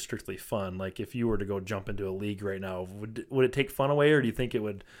done this as strictly fun. Like, if you were to go jump into a league right now, would it take fun away, or do you think it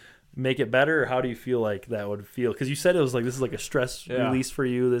would make it better? Or how do you feel like that would feel? Because you said it was like, this is like a stress release for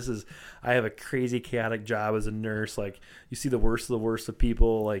you. I have a crazy chaotic job as a nurse. Like, you see the worst of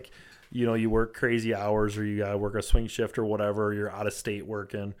people. Like, you work crazy hours, or you gotta work a swing shift or whatever, or you're out of state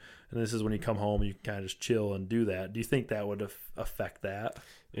working, and this is when you come home, you can kind of just chill and do that. Do you think that would affect that?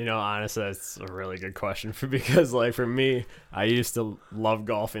 Honestly, that's a really good question because, like, for me, I used to love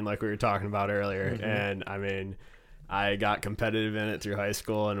golfing, like we were talking about earlier. Mm-hmm. And, I mean, I got competitive in it through high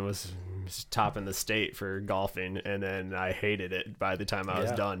school and was topping the state for golfing. And then I hated it by the time I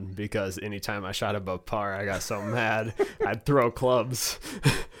was done because anytime I shot above par, I got so mad, I'd throw clubs.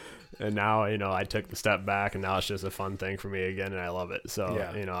 And now, I took the step back, and now it's just a fun thing for me again, and I love it. So,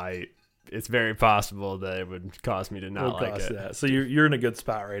 it's very possible that it would cause me to not like it. That. So you're in a good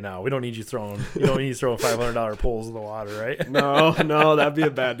spot right now. We don't need you throwing $500 poles in the water, right? No, that'd be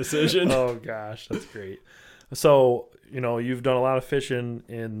a bad decision. Oh gosh, that's great. So, you've done a lot of fishing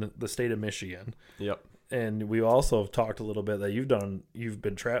in the state of Michigan. Yep. And we also have talked a little bit that you've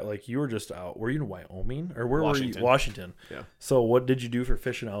been like you were just out. Were you in Wyoming or where were you? Washington. Yeah. So what did you do for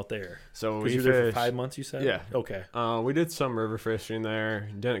fishing out there? So we were there for 5 months, you said? Yeah. Okay. We did some river fishing there.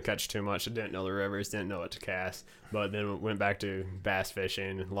 Didn't catch too much. I didn't know the rivers. Didn't know what to cast. But then we went back to bass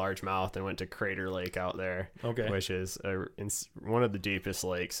fishing, largemouth, and went to Crater Lake out there. Okay. Which is one of the deepest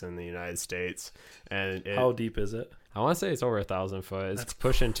lakes in the United States. And how deep is it? I want to say it's over 1,000 foot. It's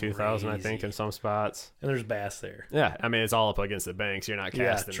pushing 2,000, I think, in some spots. And there's bass there. Yeah, I mean, it's all up against the banks. You're not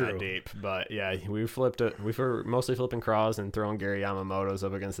casting that deep. But yeah, we flipped it. We were mostly flipping craws and throwing Gary Yamamoto's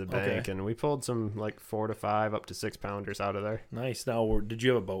up against the bank, and we pulled some like 4 to 5 up to 6 pounders out of there. Nice. Now, did you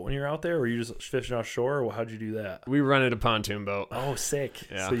have a boat when you were out there, or were you just fishing offshore, or how'd you do that? We rented a pontoon boat. Oh, sick.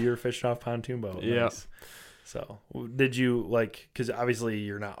 Yeah. So you were fishing off pontoon boat. Yeah. Nice. So did you because obviously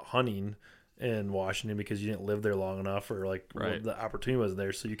you're not hunting in Washington because you didn't live there long enough, or the opportunity wasn't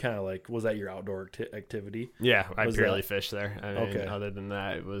there, so you kind of was that your outdoor activity? Yeah, I purely fished there. I mean, okay. Other than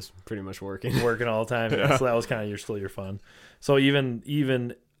that, it was pretty much working all the time. Yeah. So that was kind of your fun. So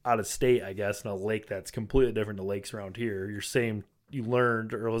even out of state, I guess, in a lake that's completely different to lakes around here, you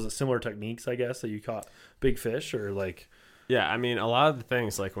learned, or was it similar techniques, I guess, that you caught big fish, or like? Yeah, I mean, a lot of the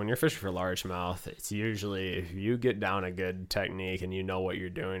things, like when you're fishing for largemouth, it's usually if you get down a good technique and you know what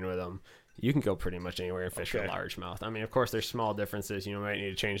you're doing with them, you can go pretty much anywhere and fish for largemouth. I mean, of course, there's small differences. You might need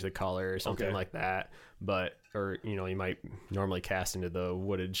to change the color or something like that. But, or, you might normally cast into the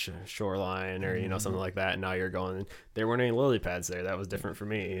wooded shoreline or, something like that. And now you're going, there weren't any lily pads there. That was different for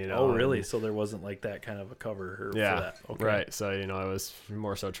me, Oh, really? So there wasn't like that kind of a cover for that? Okay. Right. So, I was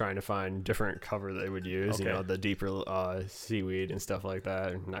more so trying to find different cover they would use, the deeper seaweed and stuff like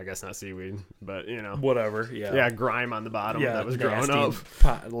that. And I guess not seaweed, but, whatever. Yeah. Yeah, grime on the bottom that was growing up.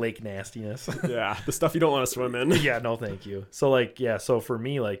 Lake nastiness. Yeah. The stuff you don't want to swim in. Yeah, no, thank you. So, so for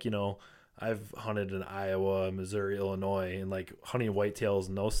me, I've hunted in Iowa, Missouri, Illinois, and hunting whitetails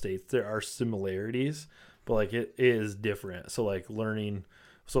in those states, there are similarities, but it is different. So learning,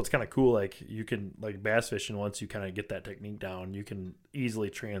 so it's kind of cool. You can bass fishing, once you kind of get that technique down, you can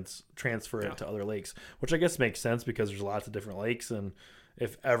easily transfer it to other lakes, which I guess makes sense because there's lots of different lakes, and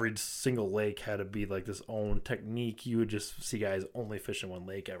if every single lake had to be this own technique, you would just see guys only fishing one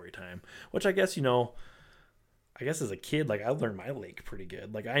lake every time, which I guess, as a kid, I learned my lake pretty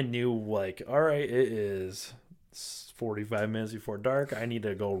good. I knew, all right, it is 45 minutes before dark. I need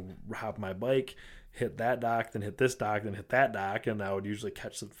to go hop my bike, hit that dock, then hit this dock, then hit that dock, and I would usually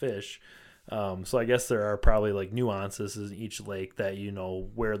catch some fish. So I guess there are probably nuances in each lake that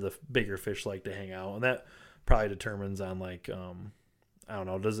where the bigger fish like to hang out, and that probably determines on I don't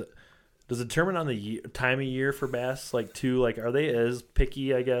know, does it determine on the time of year for bass too? Are they as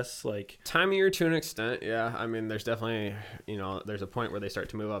picky, I guess? Time of year to an extent, yeah. I mean, there's definitely there's a point where they start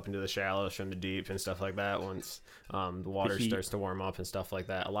to move up into the shallows from the deep and stuff like that once the water starts to warm up and stuff like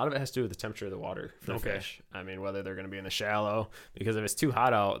that. A lot of it has to do with the temperature of the water for the fish. I mean, whether they're going to be in the shallow, because if it's too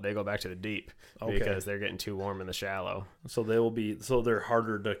hot out, they go back to the deep because they're getting too warm in the shallow. So they're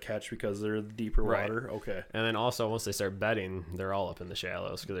harder to catch because they're deeper water. Okay. And then also once they start bedding, they're all up in the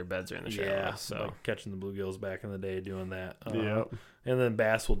shallows because their beds are in the shallows. Yeah, so catching the bluegills back in the day, doing that. Yep. And then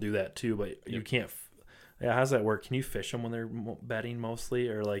bass will do that too, but you can't. Yeah, how's that work? Can you fish them when they're bedding mostly,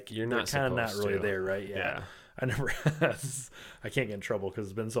 or you're not kind of not really to. there, right? Yeah. I never. I can't get in trouble because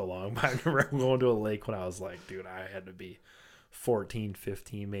it's been so long. But I remember going to a lake when I was dude, I had to be 14,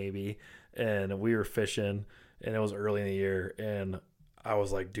 15 maybe, and we were fishing, and it was early in the year, and I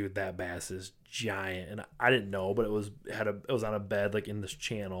was dude, that bass is giant, and I didn't know, but it was on a bed in this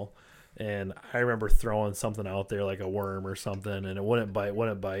channel. And I remember throwing something out there a worm or something, and it wouldn't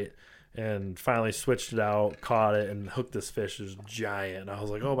bite. And finally switched it out, caught it, and hooked this fish. It was giant. And I was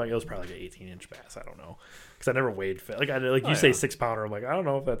like, oh my God, it was probably an 18-inch bass. I don't know. Because I never weighed fish. You say 6 pounder. I'm I don't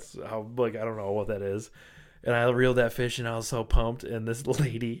know if that's how, I don't know what that is. And I reeled that fish, and I was so pumped. And this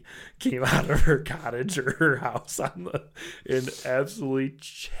lady came out of her cottage or her house and absolutely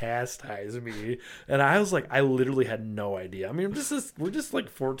chastised me. And I was like, I literally had no idea. I mean, we're just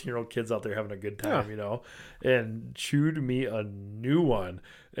like 14-year-old kids out there having a good time, and chewed me a new one.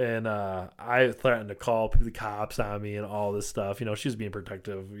 And I threatened to call the cops on me and all this stuff. She was being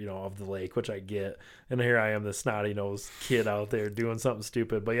protective, of the lake, which I get. And here I am, this snotty-nosed kid out there doing something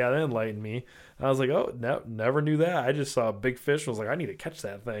stupid. But, yeah, that enlightened me. I was like, oh, never knew that. I just saw a big fish. I was like, I need to catch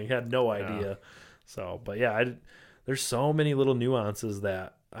that thing. Had no idea. Yeah. So, but, yeah, there's so many little nuances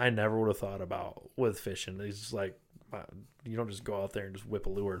that I never would have thought about with fishing. It's just like, you don't just go out there and just whip a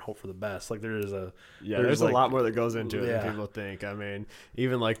lure and hope for the best. Like there's a lot more that goes into it than people think. I mean,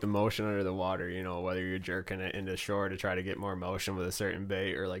 even like the motion under the water, whether you're jerking it into shore to try to get more motion with a certain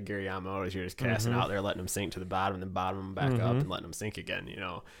bait, or like Gary Yamamoto's, you're just casting out there, letting them sink to the bottom and then bottom them back up and letting them sink again.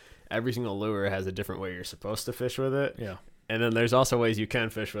 Every single lure has a different way you're supposed to fish with it. Yeah. And then there's also ways you can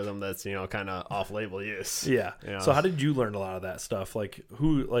fish with them that's, kind of off-label use. Yeah. So how did you learn a lot of that stuff?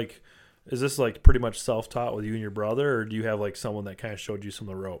 Is this like pretty much self-taught with you and your brother, or do you have like someone that kind of showed you some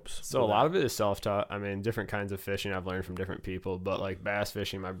of the ropes? So a lot of it is self-taught. I mean, different kinds of fishing I've learned from different people, but like bass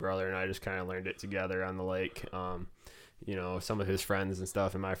fishing, my brother and I just kind of learned it together on the lake. Some of his friends and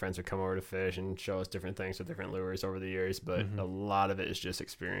stuff and my friends would come over to fish and show us different things with different lures over the years, but a lot of it is just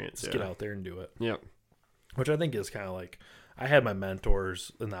experience. Just get out there and do it. Yep. Which I think is kind of like, I had my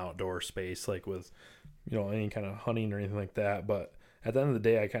mentors in the outdoor space, like with, any kind of hunting or anything like that. But at the end of the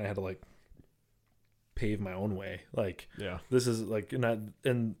day, I kind of had to like pave my own way. Like, this is like,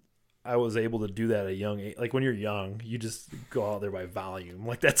 and I was able to do that at a young age. Like when you're young, you just go out there by volume.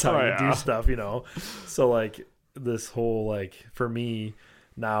 Like that's how you do stuff, So like this whole, like for me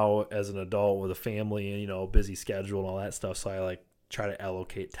now as an adult with a family and, busy schedule and all that stuff. So I like try to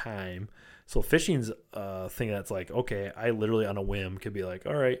allocate time. So fishing's a thing that's like, okay, I literally on a whim could be like,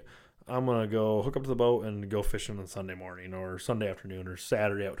 all right, I'm going to go hook up to the boat and go fishing on Sunday morning or Sunday afternoon or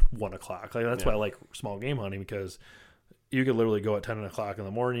Saturday at 1 o'clock. Like that's why I like small game hunting, because you could literally go at 10 o'clock in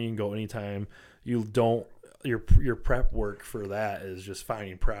the morning, go anytime. You don't, your prep work for that is just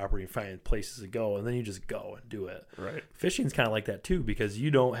finding property, finding places to go, and then you just go and do it. Right. Fishing's kind of like that too, because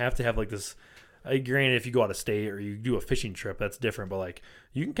you don't have to have like this, granted if you go out of state or you do a fishing trip, that's different, but like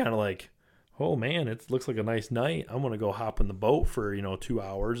you can kind of like, oh man, it looks like a nice night. I'm going to go hop in the boat for, 2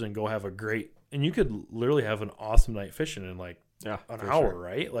 hours and go have a great, and you could literally have an awesome night fishing in like an hour,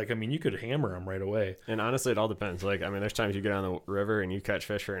 right? Like, I mean, you could hammer them right away. And honestly, it all depends. Like, I mean, there's times you get on the river and you catch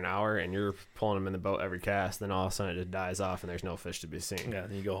fish for an hour and you're pulling them in the boat every cast, then all of a sudden it just dies off and there's no fish to be seen. Yeah,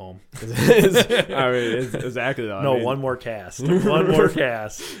 then you go home. It's exactly though. No, one more cast. One more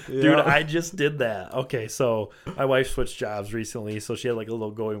cast. Dude, I just did that. Okay, so my wife switched jobs recently, so she had like a little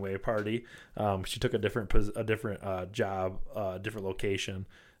going away party. She took a different job, different location,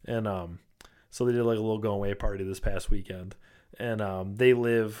 and so they did like a little going away party this past weekend. And they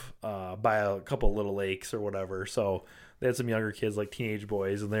live by a couple of little lakes or whatever. So they had some younger kids, like teenage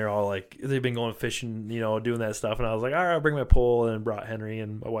boys, and they're all like, they've been going fishing, doing that stuff. And I was like, all right, I'll bring my pole, and brought Henry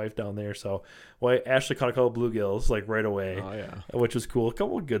and my wife down there. So Ashley caught a couple of bluegills like right away, which was cool. A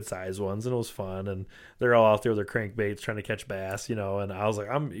couple of good sized ones, and it was fun. And they're all out there with their crankbaits trying to catch bass, and I was like,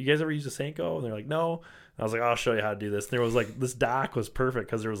 you guys ever use a Senko? And they're like, no. I was like, I'll show you how to do this. And there was like, this dock was perfect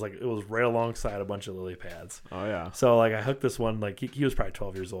because there was like, it was right alongside a bunch of lily pads. Oh yeah. So like I hooked this one, like he was probably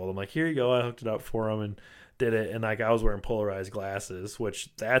 12 years old. I'm like, here you go. I hooked it up for him and did it. And like I was wearing polarized glasses,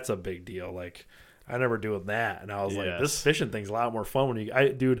 which that's a big deal. Like I never doing that. And I was like, this fishing thing's a lot more fun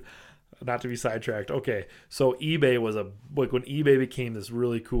when dude, not to be sidetracked. Okay. So eBay was when eBay became this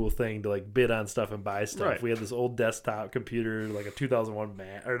really cool thing to like bid on stuff and buy stuff. Right. We had this old desktop computer, like a 2001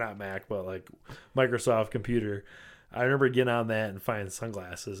 Mac, or not Mac, but like Microsoft computer. I remember getting on that and finding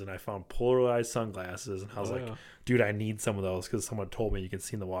sunglasses, and I found polarized sunglasses, and I was like, dude, I need some of those because someone told me you can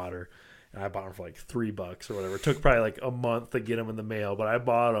see in the water. And I bought them for like $3 or whatever. It took probably like a month to get them in the mail, but I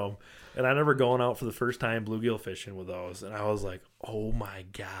bought them. And I remember going out for the first time bluegill fishing with those. And I was like, oh my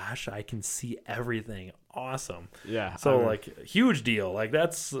gosh, I can see everything. Awesome. Yeah. So like huge deal. Like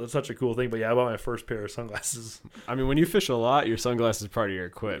that's such a cool thing. But yeah, I bought my first pair of sunglasses. I mean, when you fish a lot, your sunglasses is part of your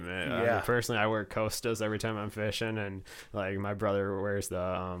equipment. Yeah. I mean, personally, I wear Costas every time I'm fishing. And like my brother wears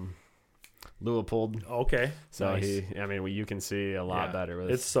the Leupold. Okay. So nice. You can see a lot better with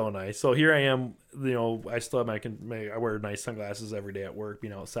it. It's so nice. So here I am, I still have I wear nice sunglasses every day at work,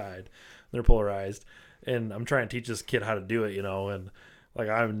 being outside. They're polarized. And I'm trying to teach this kid how to do it, and like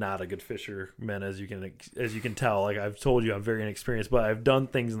I'm not a good fisherman as you can tell. Like I've told you, I'm very inexperienced, but I've done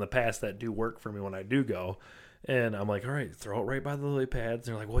things in the past that do work for me when I do go. And I'm like, all right, throw it right by the lily pads.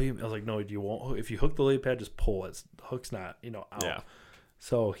 And they're like, well, I was like, no, you won't. If you hook the lily pad, just pull it. The hook's not, out. Yeah.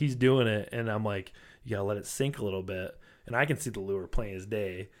 So he's doing it, and I'm like, you gotta let it sink a little bit. And I can see the lure plain as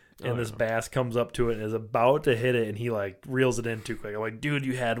day. And this bass comes up to it and is about to hit it, and he like reels it in too quick. I'm like, dude,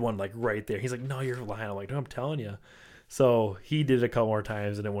 you had one like right there. He's like, no, you're lying. I'm like, no, I'm telling you. So he did it a couple more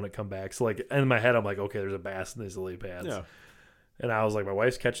times, and it wouldn't come back. So like in my head, I'm like, okay, there's a bass in these lily pads. Yeah. And I was like, my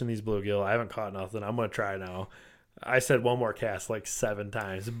wife's catching these bluegill. I haven't caught nothing. I'm gonna try now. I said one more cast like 7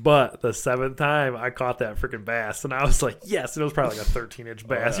 times, but the 7th time I caught that freaking bass, and I was like, yes, it was probably like a 13-inch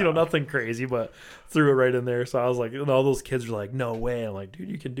bass, nothing crazy, but threw it right in there. So I was like, and all those kids were like, no way. I'm like,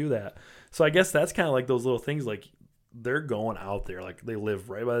 dude, you can do that. So I guess that's kind of like those little things, like they're going out there, like they live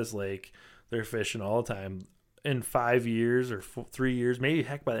right by this lake, they're fishing all the time. In 5 years or 3 years, maybe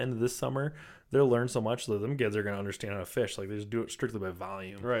heck by the end of this summer, they'll learn so much that them kids are going to understand how to fish. Like they just do it strictly by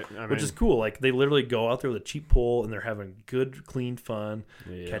volume, Right? Which is cool. Like they literally go out there with a cheap pole and they're having good, clean fun,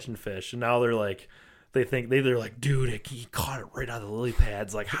 catching fish. And now they're like, they're like, dude, he caught it right out of the lily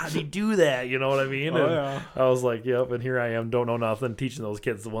pads. Like, how did he do that? You know what I mean? And I was like, yep. And here I am, don't know nothing, teaching those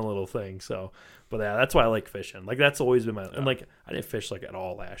kids the one little thing. So, but yeah, that's why I like fishing. Like that's always been and like I didn't fish like at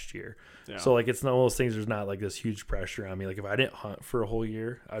all last year. Yeah. So like it's not one of those things. There's not like this huge pressure on me. Like if I didn't hunt for a whole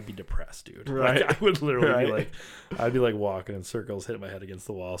year, I'd be depressed, dude. Right. Like, I would literally be like, I'd be like walking in circles, hitting my head against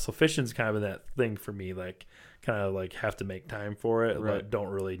the wall. So fishing's kind of been that thing for me. Like kind of like have to make time for it, but don't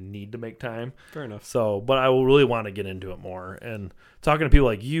really need to make time. Fair enough. So, but I will really want to get into it more. And talking to people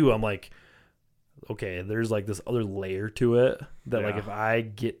like you, I'm like, okay, there's like this other layer to it that like if I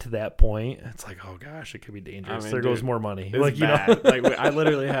get to that point, it's like, oh gosh, it could be dangerous. There goes more money. Like bad. Like I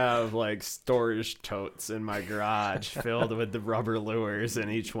literally have like storage totes in my garage filled with the rubber lures, and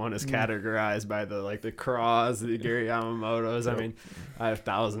each one is categorized by the craws, the Gary Yamamotos. I mean, I have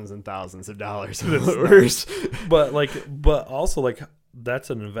thousands and thousands of dollars of lures. But also like that's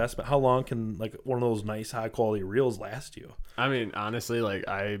an investment. How long can like one of those nice high quality reels last you? I mean, honestly, like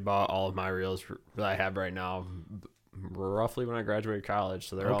I bought all of my reels that I have right now roughly when I graduated college,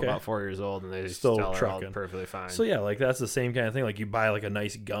 so they're all about 4 years old, and they still are all perfectly fine. So yeah, like that's the same kind of thing. Like you buy like a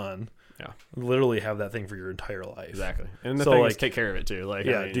nice gun. Yeah, literally have that thing for your entire life. Exactly. And the thing is, take care of it too. Like,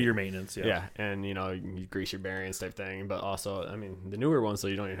 yeah, do your maintenance. Yeah, and you grease your bearings type thing. But also, I mean, the newer ones, so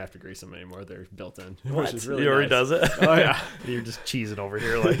you don't even have to grease them anymore. They're built in, which is really already nice. Does it? Oh yeah, you're just cheesing over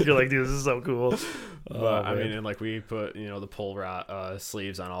here. Like you're like, dude, this is so cool. But I mean, and like we put the pull rod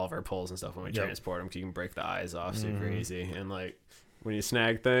sleeves on all of our pulls and stuff when we transport them, because you can break the eyes off super easy. And like when you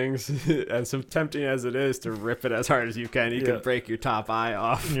snag things, as tempting as it is to rip it as hard as you can break your top eye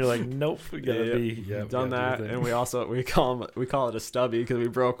off. And you're like, nope, we gotta be done that. And we call it a stubby because we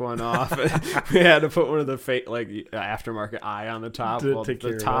broke one off. We had to put one of the aftermarket eye on the top. Well,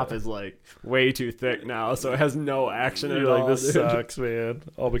 the top is like way too thick now, so it has no action at all. Like, this sucks, man.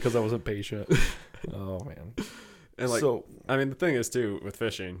 All because I wasn't patient. Oh man. And I mean, the thing is too with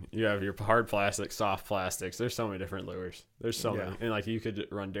fishing, you have your hard plastics, soft plastics. There's so many different lures. There's so many, and like you could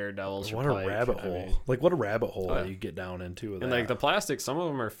run daredevils. What a rabbit hole! What a rabbit hole that you get down into. With and like the plastics, some of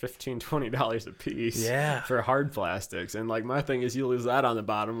them are $15-$20 a piece. Yeah, for hard plastics. And like my thing is, you lose that on the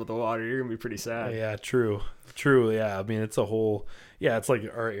bottom of the water, you're gonna be pretty sad. Yeah, true. Yeah, I mean it's a whole. Yeah, it's like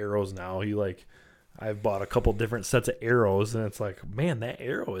our arrows now. I've bought a couple different sets of arrows, and it's like, man, that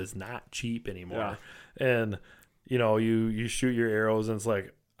arrow is not cheap anymore. Yeah. And you shoot your arrows, and it's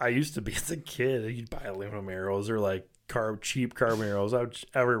like, I used to be as a kid, you'd buy aluminum arrows or like cheap carbon arrows.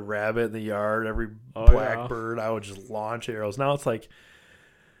 Every rabbit in the yard, every blackbird, I would just launch arrows. Now it's like,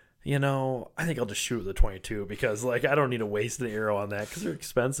 I think I'll just shoot with the 22 because like I don't need to waste the arrow on that because they're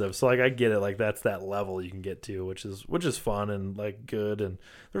expensive. So like I get it, like that's that level you can get to, which is fun and like good. And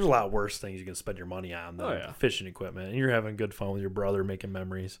there's a lot worse things you can spend your money on than fishing equipment. And you're having good fun with your brother making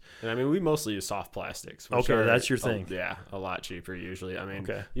memories. And I mean, we mostly use soft plastics. Okay, that's your thing. A lot cheaper usually. I mean,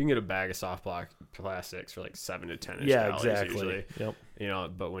 you can get a bag of soft plastics for like $7 to $10. Yeah, exactly. Usually.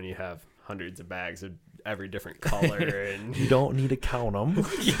 Yep. But when you have hundreds of bags of every different color and you don't need to count them.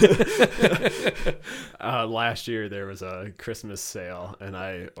 Last year there was a Christmas sale and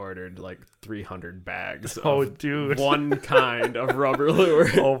I ordered like 300 bags dude, one kind of rubber lure.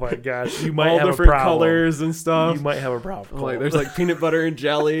 Oh my gosh, you might all have different a problem. Colors and stuff. You might have a problem. Like there's like peanut butter and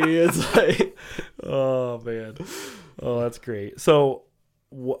jelly. It's like, oh man, that's great. So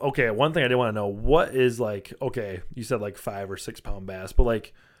okay, one thing I did want to know, what is like, okay, you said like 5 or 6 pound bass, but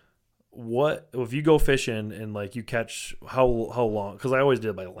like what if you go fishing and like you catch how long? Because I always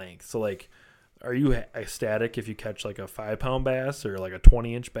did by length. So like, are you ecstatic if you catch like a 5-pound bass or like a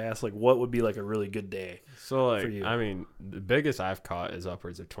 20-inch bass? Like, what would be like a really good day? So, like, for you? I mean, the biggest I've caught is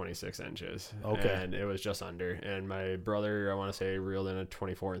upwards of 26 inches. Okay. And it was just under. And my brother, I want to say, reeled in a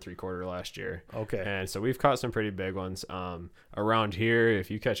 24 3/4 last year. Okay. And so we've caught some pretty big ones. Around here, if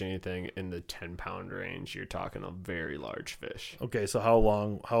you catch anything in the 10-pound range, you're talking a very large fish. Okay, so how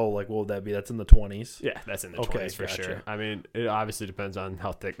what would that be? That's in the 20s? Yeah, that's in the Okay, 20s for gotcha. sure. I mean, it obviously depends on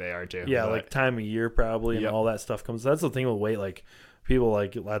how thick they are, too. Yeah, but- like time of year probably, and Yep. all that stuff comes. That's the thing with weight. Like, people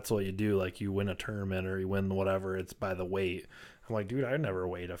like, that's what you do. Like, you win a tournament or you win whatever, it's by the weight. I'm like, dude, I never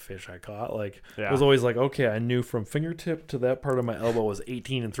weighed a fish I caught. Like, Yeah. it was always like, okay, I knew from fingertip to that part of my elbow was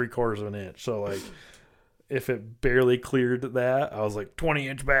 18 3/4 of an inch. So, like, if it barely cleared that, I was like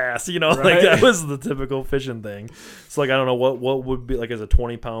 20-inch bass, like Right. that was the typical fishing thing. So, like, I don't know what would be like as a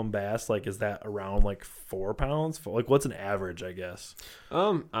 20-pound bass, like, is that around like 4 pounds? Like, what's an average, I guess?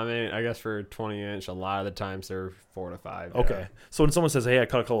 I mean, I guess for a 20-inch, a lot of the times they're 4 to 5. Okay. Yeah. So when someone says, hey, I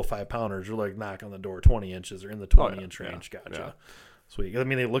caught a couple of 5-pounders, you're like, knock on the door, 20 inches or in the 20-inch yeah, range. Gotcha. yeah. Sweet. I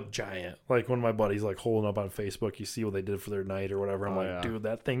mean, they look giant. Like, one of my buddies, like, holding up on Facebook, you see what they did for their night or whatever. I'm Oh, like, yeah. dude,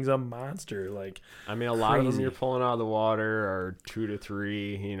 that thing's a monster. Like, I mean, a lot of them Crazy. you're pulling out of the water are 2 to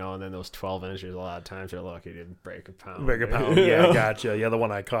 3, and then those 12 inches, a lot of times they're lucky to break a pound. break a pound. Yeah, gotcha. Yeah, the one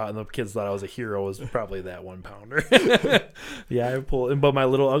I caught and the kids thought I was a hero was probably that 1-pounder. Yeah, I pulled. But my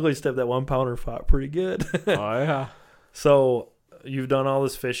little ugly step, that 1-pounder fought pretty good. Oh, yeah. So you've done all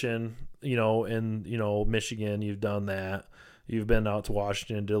this fishing, in, Michigan, you've done that. You've been out to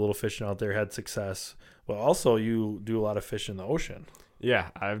Washington, did a little fishing out there, had success. But also you do a lot of fish in the ocean. Yeah,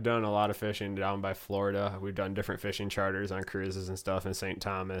 I've done a lot of fishing down by Florida. We've done different fishing charters on cruises and stuff in St.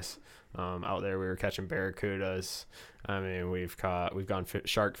 Thomas. Out there we were catching barracudas. I mean, we've gone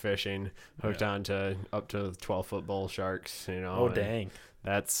shark fishing, hooked on to up to 12-foot bull sharks, Oh, and dang.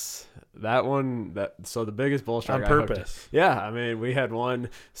 That's that one. So the biggest bull shark On I hooked- purpose. Yeah, I mean, we had one.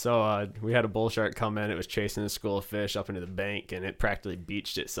 So we had a bull shark come in. It was chasing a school of fish up into the bank, and it practically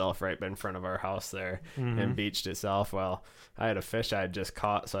beached itself right in front of our house there, and beached itself. Well, I had a fish I had just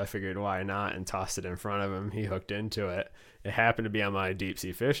caught, so I figured why not, and tossed it in front of him. He hooked into it. It happened to be on my deep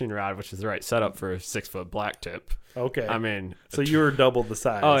sea fishing rod, which is the right setup for a 6-foot black tip. Okay. I mean, So you were double the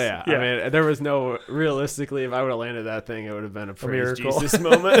size. oh yeah. I mean, there was no realistically. If I would have landed that thing, it would have been a praise miracle. Jesus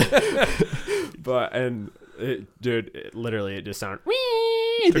moment. But it literally it just sounded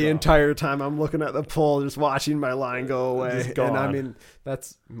wee the entire time I'm looking at the pole, just watching my line go away. Just And I gone. mean,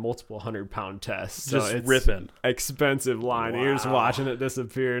 that's multiple 100-pound tests. So Just it's ripping. expensive line. You're just Wow. watching it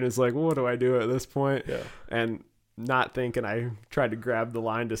disappear, and it's like, what do I do at this point? Yeah. And not thinking, I tried to grab the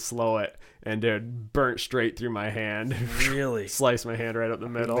line to slow it, and dude, burnt straight through my hand. Really? Sliced my hand right up the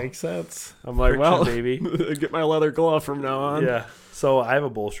middle. Makes sense. I'm like, Friction, well, baby. get my leather glove from now on. Yeah. So I have a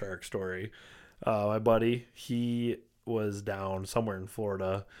bull shark story. My buddy, he was down somewhere in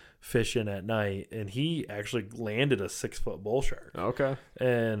Florida fishing at night, and he actually landed a 6-foot bull shark. Okay.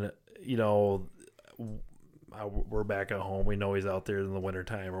 And, we're back at home. We know he's out there in the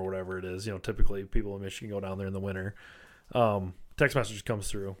wintertime or whatever it is. Typically people in Michigan go down there in the winter. Text message comes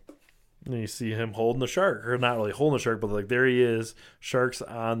through. And you see him holding the shark, or not really holding the shark, but like there he is, shark's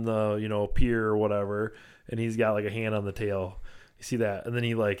on the, pier or whatever, and he's got like a hand on the tail. You see that? And then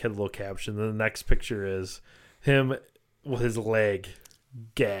he like had a little caption. Then the next picture is him with his leg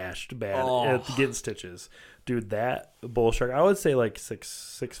gashed bad, getting stitches. Dude, that bull shark, I would say like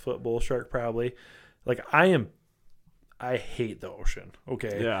 6-foot bull shark probably. Like I hate the ocean.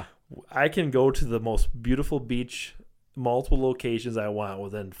 Okay. Yeah. I can go to the most beautiful beach, multiple locations I want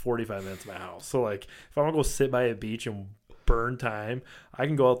within 45 minutes of my house. So like if I want to go sit by a beach and burn time, I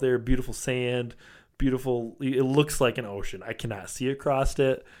can go out there, beautiful sand, beautiful, it looks like an ocean. I cannot see across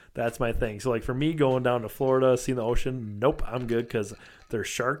it. That's my thing. So like for me going down to Florida, seeing the ocean, nope, I'm good because there's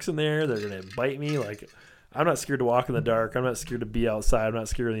sharks in there. They're going to bite me. Like I'm not scared to walk in the dark. I'm not scared to be outside. I'm not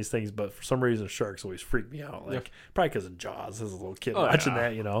scared of these things. But for some reason, sharks always freak me out. Like probably because of Jaws as a little kid watching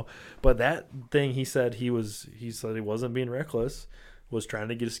that, But that thing, he said he wasn't being reckless. Was trying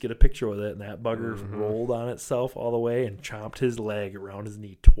to just get a picture with it, and that bugger rolled on itself all the way and chomped his leg around his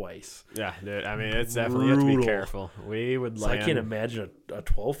knee twice. Yeah, dude. I mean, it's definitely, you have to be Brutal. careful. We would So land. I can't imagine a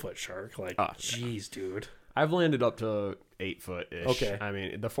 12-foot shark. Like, jeez, dude. I've landed up to 8-foot-ish. Okay. I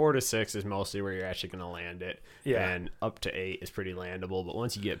mean, the 4 to 6 is mostly where you're actually going to land it. Yeah. And up to 8 is pretty landable. But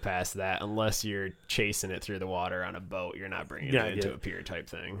once you get past that, unless you're chasing it through the water on a boat, you're not bringing it into a pier type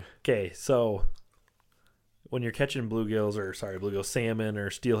thing. Okay, so when you're catching bluegills, salmon or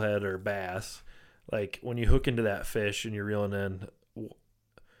steelhead or bass, like when you hook into that fish and you're reeling in,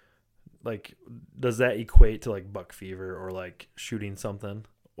 like, does that equate to like buck fever or like shooting something?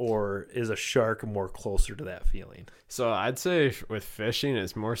 or is a shark more closer to that feeling? So I'd say with fishing,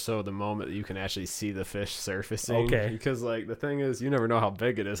 it's more so the moment that you can actually see the fish surfacing. Okay. Because like the thing is, you never know how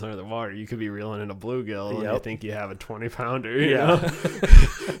big it is under the water. You could be reeling in a bluegill and you think you have a 20-pounder. Yeah.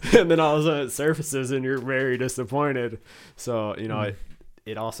 And then all of a sudden it surfaces and you're very disappointed. So,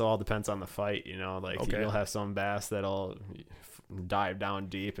 it also all depends on the fight, like you'll have some bass that'll dive down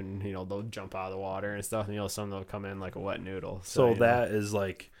deep and, they'll jump out of the water and stuff. And, some that'll come in like a wet noodle. So that is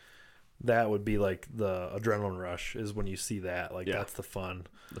like, that would be like the adrenaline rush is when you see that. Like, that's the fun.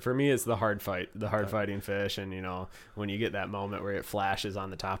 For me, it's the hard fighting fish. And, when you get that moment where it flashes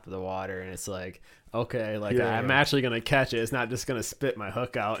on the top of the water and it's like, okay, like I'm actually going to catch it. It's not just going to spit my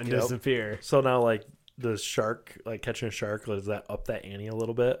hook out and disappear. So now, like, the shark, like catching a shark, does that up that ante a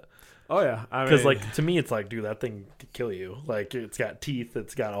little bit? Oh, yeah. Because, like, to me, it's like, dude, that thing could kill you. Like, it's got teeth.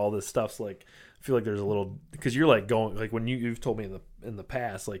 It's got all this stuff. So, like, I feel like there's a little, because you're like going, like when you've told me in the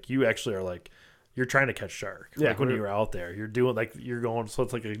past, like you actually are like, you're trying to catch shark. Yeah, like when you're out there, you're doing like, you're going, so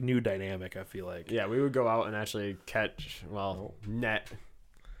it's like a new dynamic, I feel like. Yeah, we would go out and actually catch, net.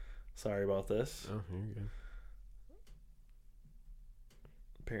 Sorry about this. Oh, you're good.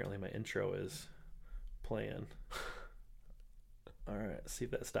 Apparently my intro is playing. All right, see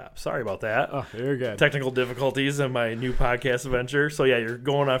if that stops. Sorry about that. Oh, you're good. Technical difficulties in my new podcast adventure. So yeah, you're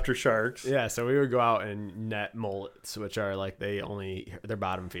going after sharks. Yeah, so we would go out and net mullets, which are like they're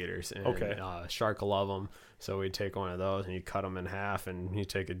bottom feeders. And, shark will love them. So we'd take one of those and you cut them in half, and you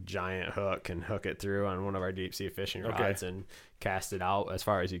take a giant hook and hook it through on one of our deep sea fishing rods and cast it out as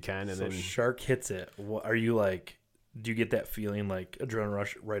far as you can. And so then shark hits it. What are you like? Do you get that feeling like adrenaline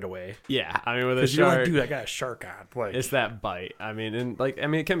rush right away? Yeah, I mean with a Because you're like, shark, dude, I got a shark on. Like, it's that bite. I mean,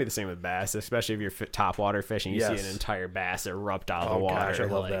 it can be the same with bass, especially if you're top water fishing. You see an entire bass erupt out of the water. Gosh, I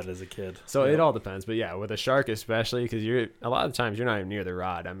love that as a kid. So it all depends, but yeah, with a shark especially, because you're a lot of times you're not even near the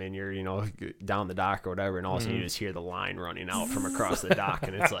rod. I mean, you're down the dock or whatever, and all of a sudden you just hear the line running out from across the dock,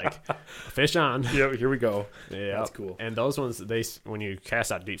 and it's like, fish on. Yeah, here we go. Yeah, that's cool. And those ones, when you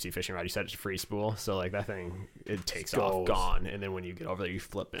cast out deep sea fishing rod, you set it to free spool, so like that thing, it takes off, gone. And then when you get over there, you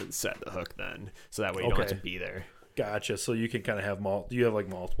flip it and set the hook then. So that way you don't have to be there. Gotcha. So you can kind of have you have like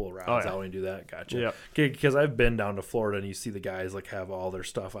multiple rods out when you do that. Gotcha. Yeah. Because I've been down to Florida and you see the guys like have all their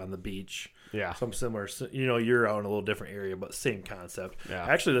stuff on the beach. Yeah. Some similar, you're out in a little different area, but same concept. Yeah.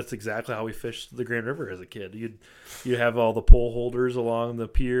 Actually, that's exactly how we fished the Grand River as a kid. You'd have all the pole holders along the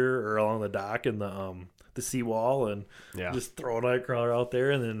pier or along the dock and the seawall, and just throw a night crawler out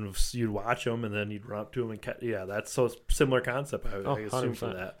there, and then you'd watch them, and then you'd run up to them and catch. Yeah, that's so similar concept. I assume 100%.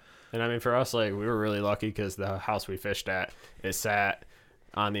 For that. And I mean, for us, like we were really lucky because the house we fished at is sat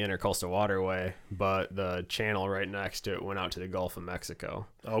on the Intercoastal Waterway, but the channel right next to it went out to the Gulf of Mexico.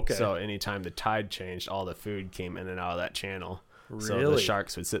 Okay. So anytime the tide changed, all the food came in and out of that channel. Really? So the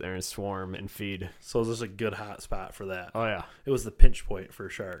sharks would sit there and swarm and feed. So this is a good hot spot for that. Oh, yeah. It was the pinch point for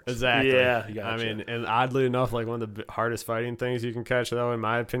sharks. Exactly. Yeah. Gotcha. I mean, and oddly enough, like one of the hardest fighting things you can catch, though, in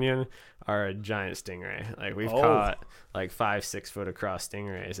my opinion, are a giant stingray. Like we've caught like 5-6 foot across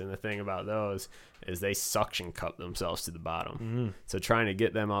stingrays. And the thing about those is they suction cup themselves to the bottom. Mm-hmm. So trying to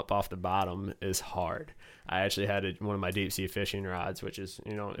get them up off the bottom is hard. I actually had one of my deep sea fishing rods, which is,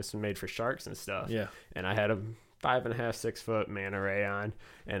 it's made for sharks and stuff. Yeah. And I had a 5.5-6 foot manta ray on,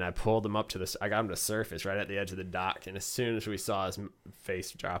 and I pulled him up I got him to surface right at the edge of the dock, and as soon as we saw his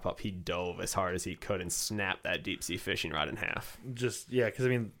face drop up, he dove as hard as he could and snapped that deep sea fishing rod in half. Just because I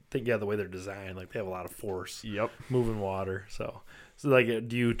mean, the way they're designed, like they have a lot of force. Yep. Moving water, so like,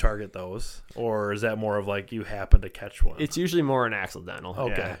 do you target those, or is that more of like you happen to catch one? It's usually more an accidental.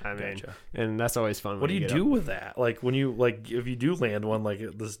 Okay, yeah, I mean, gotcha. And that's always fun. What do you do with that? Like when you if you do land one, like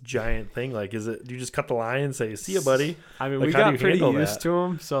this giant thing, like do you just cut the line and say, "See ya, buddy"? I mean, like, we got pretty used to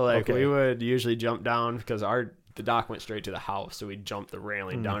them, so like we would usually jump down because the dock went straight to the house, so we'd jump the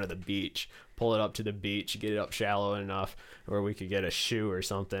railing down to the beach, pull it up to the beach, get it up shallow enough where we could get a shoe or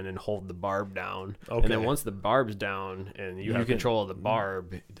something and hold the barb down. Okay. And then once the barb's down and you have control of the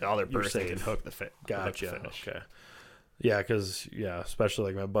barb, the other person can hook the fish. Gotcha. Okay. Yeah, because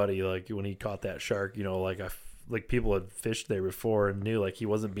especially like my buddy, like when he caught that shark, like people had fished there before and knew like he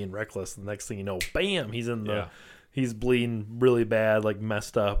wasn't being reckless. The next thing you know, bam, he's bleeding really bad, like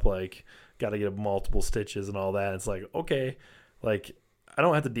messed up, like got to get multiple stitches and all that. It's like, okay, like I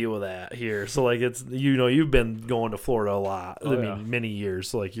don't have to deal with that here. So like it's, you've been going to Florida a lot. I mean, many years.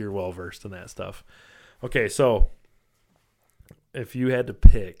 So like you're well versed in that stuff. Okay. So if you had to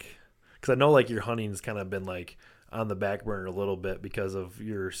pick, cause I know like your hunting's kind of been like on the back burner a little bit because of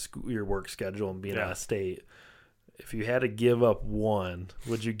your work schedule and being out of state. If you had to give up one,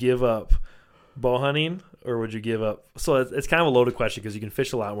 would you give up bow hunting, or would you give up? So it's kind of a loaded question because you can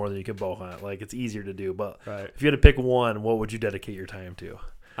fish a lot more than you can bow hunt. Like it's easier to do, but if you had to pick one, what would you dedicate your time to?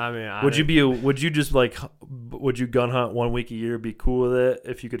 I mean, would you gun hunt 1 week a year, be cool with it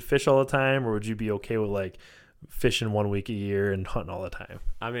if you could fish all the time, or would you be okay with like fishing 1 week a year and hunting all the time?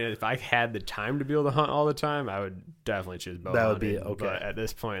 I mean, if I had the time to be able to hunt all the time, I would definitely choose bow hunting. That would be okay. But at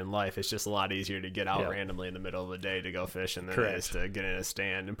this point in life, it's just a lot easier to get out randomly in the middle of the day to go fishing than it is to get in a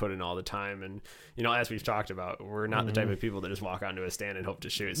stand and put in all the time. And, you know, as we've talked about, we're not the type of people that just walk onto a stand and hope to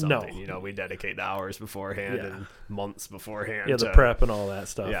shoot something. No. You know, we dedicate the hours beforehand and months beforehand. Yeah, the prep and all that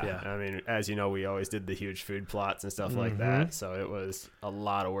stuff. Yeah. I mean, as you know, we always did the huge food plots and stuff like that. So it was a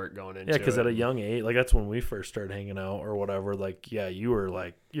lot of work going into it. Yeah, because at a young age, like that's when we first started hanging out or whatever, like, you were like,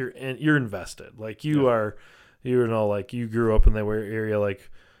 you're invested. Like you are, you know, like you grew up in that area. Like,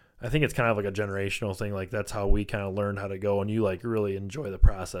 I think it's kind of like a generational thing. Like that's how we kind of learned how to go, and you like really enjoy the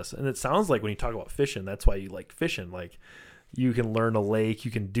process. And it sounds like when you talk about fishing, that's why you like fishing. Like you can learn a lake,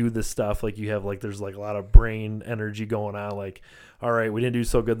 you can do this stuff. Like you have like, there's like a lot of brain energy going on. Like, all right, we didn't do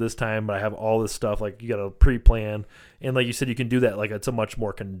so good this time, but I have all this stuff. Like you got to pre-plan. And like you said, you can do that. Like it's a much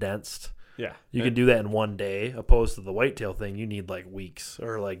more condensed. Yeah. You can do that in one day, opposed to the whitetail thing. You need like weeks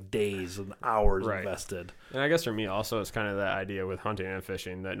or like days and hours invested. And I guess for me also, it's kind of that idea with hunting and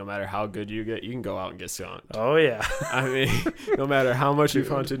fishing that no matter how good you get, you can go out and get skunked. Oh, yeah. I mean, no matter how much you've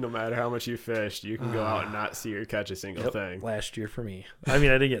hunted, no matter how much you fished, you can go out and not see or catch a single thing. Last year for me. I mean,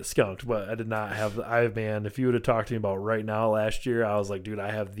 I didn't get skunked, but I did not have man, if you would have talked to me about right now last year, I was like, dude,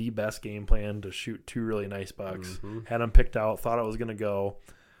 I have the best game plan to shoot 2 really nice bucks. Had them picked out, thought I was going to go.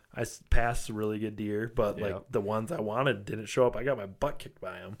 I passed a really good deer, but like the ones I wanted didn't show up. I got my butt kicked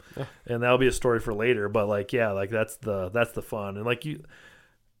by them, and that'll be a story for later. But like, yeah, like that's the fun. And like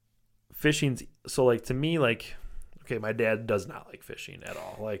fishing's so like to me, like, okay, my dad does not like fishing at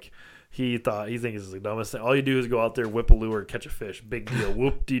all. Like he thinks it's the dumbest thing. All you do is go out there, whip a lure, catch a fish, big deal,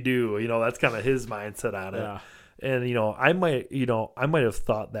 whoop-de-doo. You know, that's kind of his mindset on it. And you know, I might have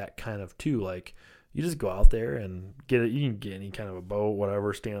thought that kind of too, like. You just go out there and get it. You can get any kind of a boat,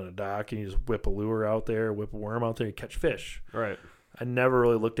 whatever, stand on a dock, and you just whip a lure out there, whip a worm out there, and catch fish. Right. I never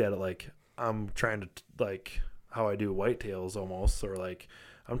really looked at it like I'm trying to, like, how I do whitetails almost, or like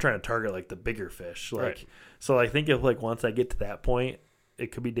I'm trying to target, like, the bigger fish. Like, so I think if, like, once I get to that point,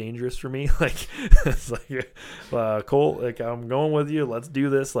 it could be dangerous for me. Like, it's like, Colt, like, I'm going with you. Let's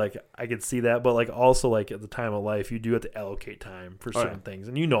do this. Like, I could see that. But, like, also, like, at the time of life, you do have to allocate time for certain things.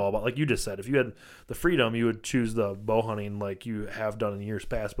 And you know about, like you just said, if you had the freedom, you would choose the bow hunting like you have done in years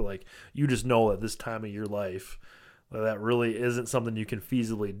past. But, like, you just know at this time of your life, that really isn't something you can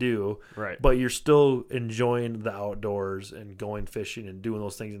feasibly do. Right. But you're still enjoying the outdoors and going fishing and doing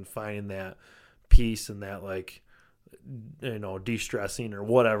those things and finding that peace and that, like, you know, de-stressing or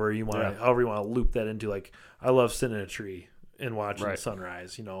whatever you want, however you want to loop that into. Like, I love sitting in a tree and watching the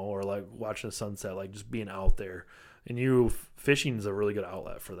sunrise, you know, or like watching the sunset, like just being out there. And fishing is a really good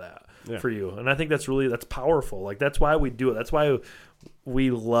outlet for that, for you. And I think that's powerful. Like, that's why we do it. That's why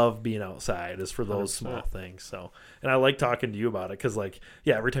we love being outside, is for those 100%. Small things. So, and I like talking to you about it because, like,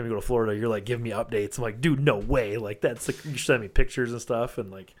 yeah, every time you go to Florida, you're like, give me updates. I'm like, dude, no way. Like, that's like, you send me pictures and stuff,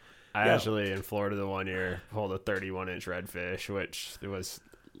 and like, I actually, in Florida the one year, pulled a 31-inch redfish, which it was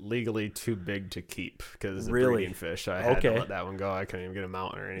legally too big to keep because it's a breeding fish. So I had to let that one go. I couldn't even get a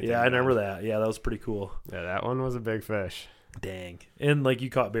mount or anything. Yeah, I remember that. Yeah, that was pretty cool. Yeah, that one was a big fish. Dang. And, like, you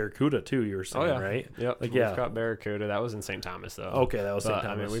caught barracuda, too, you were saying, right? Yep. Like, we've caught barracuda. That was in St. Thomas, though. Okay, that was St.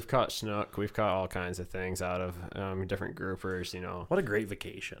 Thomas. I mean, we've caught snook. We've caught all kinds of things out of different groupers, you know. What a great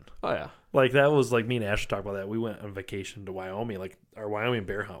vacation. Oh, yeah. Like, that was, like, me and Ash talked about that. We went on vacation to Wyoming, like, our Wyoming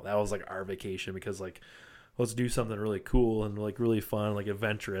bear hunt. That was, like, our vacation because, like, let's do something really cool and, like, really fun, like,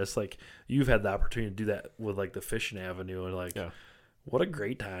 adventurous. Like, you've had the opportunity to do that with, like, the fishing avenue, and, like, what a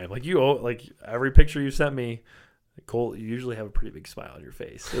great time. Like, every picture you sent me, Colt, you usually have a pretty big smile on your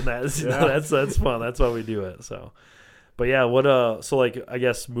face, and that's that's fun. That's why we do it. So, but yeah, so like, I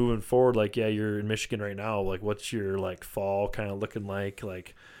guess moving forward, like, yeah, you're in Michigan right now. Like, what's your, like, fall kind of looking like?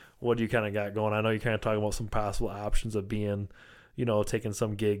 Like, what do you kind of got going? I know you kind of talking about some possible options of being, you know, taking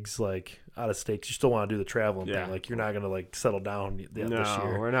some gigs like out of state. You still want to do the traveling thing. Like, you're not gonna like settle down this year.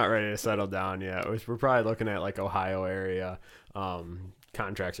 No, we're not ready to settle down yet. We're probably looking at like Ohio area.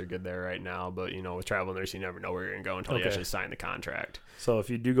 Contracts are good there right now, but, you know, with travel nurse, you never know where you're going to go until you actually sign the contract. So if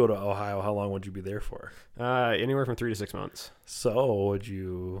you do go to Ohio, how long would you be there for? Anywhere from 3 to 6 months. So would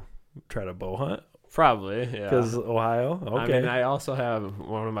you try to bow hunt Probably, yeah. Because Ohio? Okay. I mean, I also have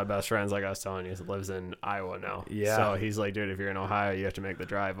one of my best friends, like I was telling you, lives in Iowa now. Yeah. So he's like, dude, if you're in Ohio, you have to make the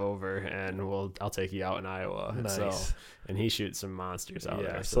drive over, and I'll take you out in Iowa. Nice. So, and he shoots some monsters out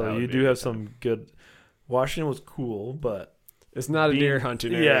there. So that you would be do a have good time. some good. Washington was cool, but It's not a deer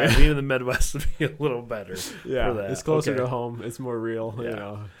hunting yeah, area. being in the Midwest would be a little better. Yeah, for that. it's closer Okay. to home. It's more real. Yeah. You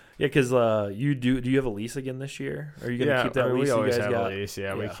know. Yeah, because do you have a lease again this year? Are you gonna keep that I mean, lease? we you always guys have got? a lease.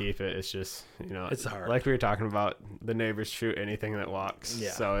 Yeah, we keep it. It's just, It's hard. Like we were talking about, the neighbors shoot anything that walks.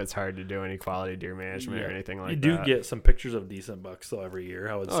 Yeah. So it's hard to do any quality deer management or anything like that. You do get some pictures of decent bucks though every year.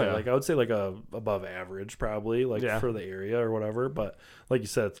 I would say yeah. I would say like a above average probably for the area or whatever. But like you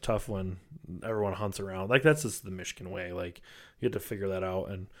said, it's tough when everyone hunts around. Like that's just the Michigan way. Like you have to figure that out.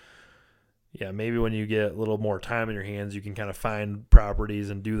 And yeah, maybe when you get a little more time in your hands, you can kind of find properties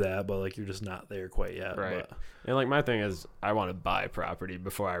and do that. But like you're just not there quite yet. Right. But, And like my thing is, I want to buy property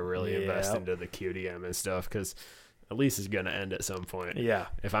before I really invest into the QDM and stuff, because a lease is going to end at some point. yeah.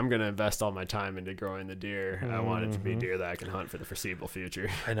 If I'm going to invest all my time into growing the deer, I want it to be deer that I can hunt for the foreseeable future.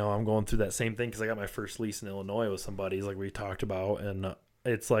 I know I'm going through that same thing because I got my first lease in Illinois with somebody, like we talked about, and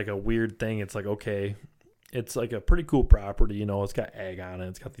it's like a weird thing. It's like, okay, it's like a pretty cool property, it's got ag on it.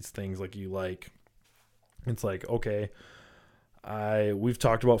 It's got these things like you like. It's like, okay, we've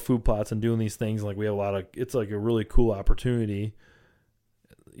talked about food plots and doing these things. Like we have it's like a really cool opportunity.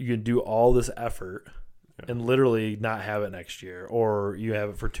 You can do all this effort and literally not have it next year, or you have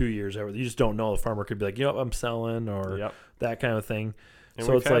it for 2 years. You just don't know. The farmer could be like, I'm selling, or that kind of thing. And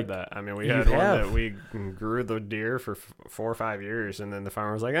so we've it's had like that. I mean, we had one that we grew the deer for 4 or 5 years, and then the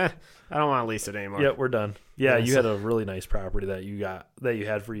farmer was like, I don't want to lease it anymore. Yeah, we're done. Yeah, you had a really nice property that you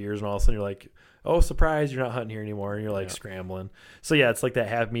had for years, and all of a sudden you're like, oh, surprise, you're not hunting here anymore, and you're like scrambling. So yeah, it's like that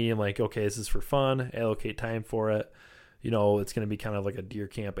happy medium, like, okay, this is for fun, allocate time for it. It's going to be kind of like a deer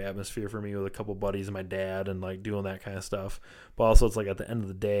camp atmosphere for me with a couple buddies and my dad and like doing that kind of stuff. But also it's like at the end of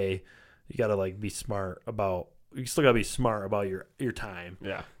the day, you got to like be smart about, you still gotta be smart about your time.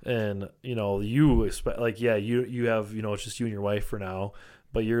 Yeah. And you expect you have, it's just you and your wife for now,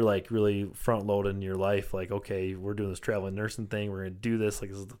 but you're like really front loading your life. Like, okay, we're doing this traveling nursing thing. We're going to do this.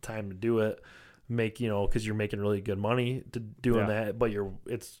 Like, this is the time to do it. Cause you're making really good money to doing that, but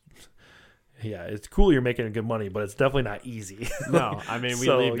it's cool you're making good money, but it's definitely not easy. No, I mean, we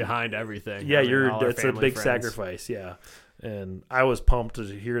leave behind everything. Yeah, all our it's a big sacrifice. Yeah. And I was pumped to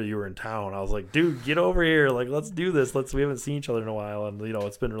hear you were in town. I was like, dude, get over here. Like, let's do this. We haven't seen each other in a while. And,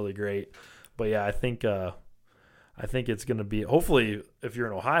 it's been really great. But yeah, I think it's going to be, hopefully if you're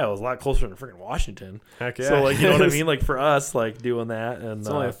in Ohio, it's a lot closer than freaking Washington. Heck yeah. So like, you know what I mean? Like for us, like doing that, and it's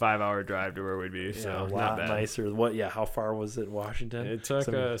only a 5-hour drive to where we'd be. So a not lot bad. nicer. How far was it, Washington? It took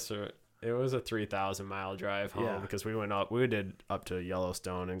us, it was a 3,000-mile drive home because we did up to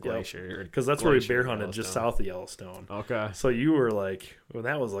Yellowstone and Glacier. Because that's where we bear hunted, just south of Yellowstone. Okay. So you were like,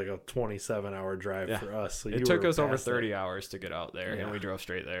 that was like a 27-hour drive for us. So it took us over 30 hours to get out there, and we drove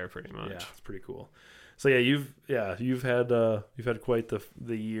straight there pretty much. Yeah, it's pretty cool. So you've had quite the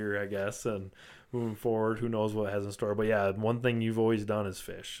year, I guess, and moving forward, who knows what it has in store. But yeah, one thing you've always done is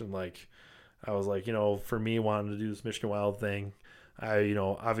fish, and like I was like, for me wanting to do this Michigan Wild thing,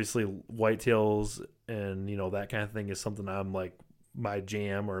 obviously whitetails and that kind of thing is something I'm like my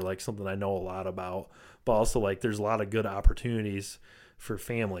jam, or like something I know a lot about. But also like there's a lot of good opportunities for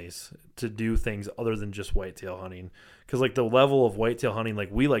families to do things other than just whitetail hunting, because like the level of whitetail hunting like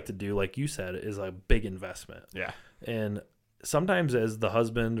we like to do, like you said, is a big investment. Yeah. And sometimes as the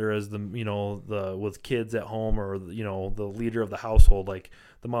husband, or as the with kids at home, or the leader of the household, like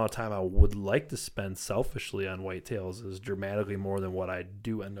the amount of time I would like to spend selfishly on whitetails is dramatically more than what I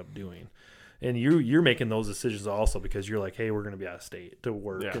do end up doing. And you're making those decisions also because you're like, hey, we're going to be out of state to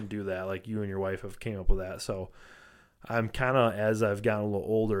work and do that. Like you and your wife have came up with that. So I'm kind of, as I've gotten a little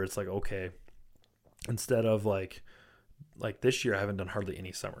older, it's like, okay, instead of like this year, I haven't done hardly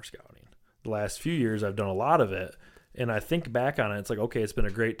any summer scouting. The last few years I've done a lot of it. And I think back on it, it's like, okay, it's been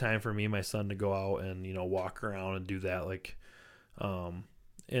a great time for me and my son to go out and, walk around and do that. Like,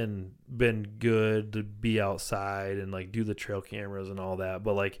 and been good to be outside and like do the trail cameras and all that.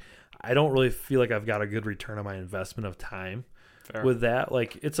 But like, I don't really feel like I've got a good return on my investment of time. Fair. With that.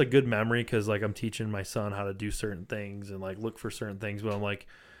 Like, it's a good memory because like I'm teaching my son how to do certain things and like look for certain things. But I'm like,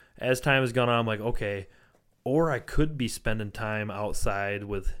 as time has gone on, I'm like, okay, or I could be spending time outside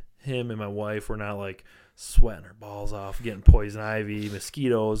with him and my wife. We're not like sweating our balls off, getting poison ivy,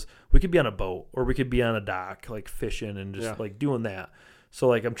 mosquitoes. We could be on a boat, or we could be on a dock, like fishing and just like doing that. So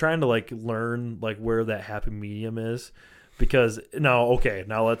like I'm trying to like learn like where that happy medium is, because now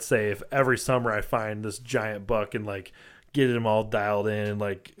let's say if every summer I find this giant buck and like get them all dialed in and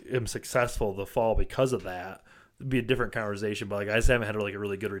like am successful the fall because of that, it'd be a different conversation. But like I just haven't had like a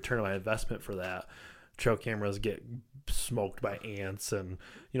really good return on my investment for that. Trail cameras get smoked by ants and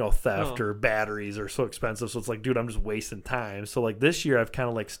theft or batteries are so expensive, so it's like, dude, I'm just wasting time. So like this year I've kind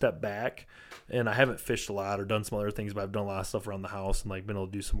of like stepped back and I haven't fished a lot or done some other things, but I've done a lot of stuff around the house and like been able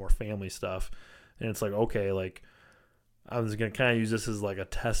to do some more family stuff. And it's like, okay, like I'm just gonna kind of use this as like a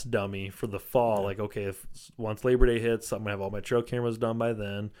test dummy for the fall. Like, okay, if once Labor Day hits, I'm gonna have all my trail cameras done by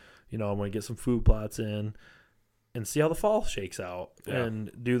then. I'm gonna get some food plots in and see how the fall shakes out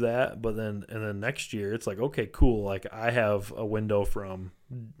and do that. But then next year it's like, okay, cool. Like I have a window from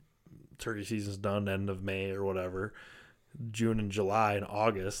turkey season's done end of May or whatever, June and July and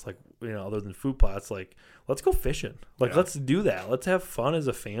August, like, other than food plots, like let's go fishing. Like let's do that. Let's have fun as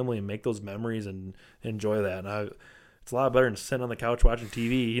a family and make those memories and enjoy that. And it's a lot better than sitting on the couch watching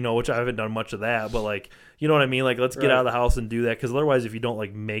TV, which I haven't done much of that, but like, you know what I mean? Like, let's get out of the house and do that. Cause otherwise if you don't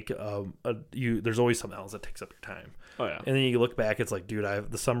like make there's always something else that takes up your time. Oh yeah. And then you look back, it's like, dude,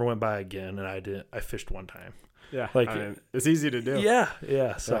 the summer went by again and I fished one time. Yeah. Like it's easy to do. Yeah.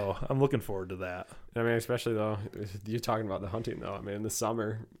 Yeah. So I'm looking forward to that. I mean, especially though, you talking about the hunting though. I mean, in the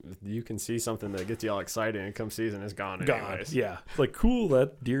summer, you can see something that gets you all excited, and come season, it's gone. Anyways. Yeah. It's like, cool,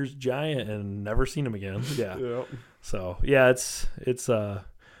 that deer's giant and never seen him again. Yeah. Yep. So yeah, it's no,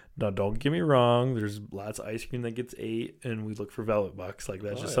 don't get me wrong. There's lots of ice cream that gets ate, and we look for velvet bucks. Like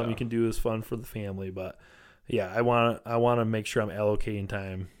that's just something you can do as fun for the family. But yeah, I want to make sure I'm allocating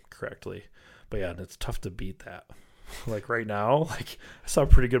time correctly. But yeah, it's tough to beat that. Like right now, like I saw a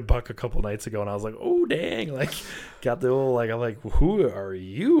pretty good buck a couple nights ago, and I was like, oh dang, like got the old like, I'm like, who are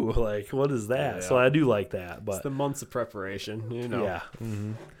you? Like, what is that? Yeah. So I do like that. But it's the months of preparation, Yeah.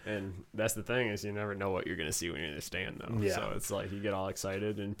 Mm-hmm. And that's the thing, is you never know what you're gonna see when you're in the stand though. Yeah. So it's like you get all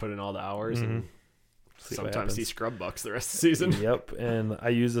excited and put in all the hours and sometimes see scrub bucks the rest of the season. Yep. And I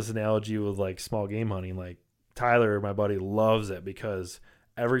use this analogy with like small game hunting. Like Tyler, my buddy, loves it because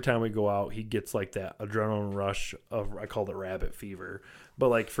every time we go out, he gets like that adrenaline rush of, I call it rabbit fever. But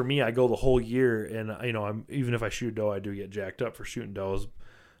like for me, I go the whole year, and I'm even if I shoot doe, I do get jacked up for shooting does.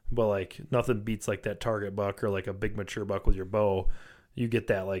 But like nothing beats like that target buck or like a big mature buck with your bow. You get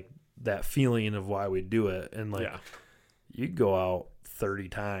that like that feeling of why we do it, and like you go out 30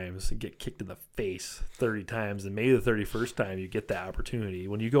 times and get kicked in the face 30 times, and maybe the 31st time you get that opportunity.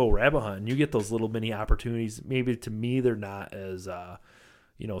 When you go rabbit hunting, you get those little mini opportunities. Maybe to me they're not as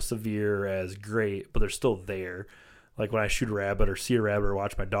severe as great, but they're still there. Like when I shoot a rabbit or see a rabbit or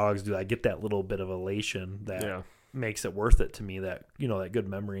watch my dogs do that, I get that little bit of elation that makes it worth it to me, that that good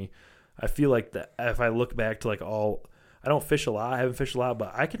memory. I feel like that if I look back to like I don't fish a lot, I haven't fished a lot,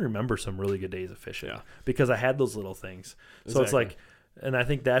 but I can remember some really good days of fishing because I had those little things. Exactly. So it's like, and I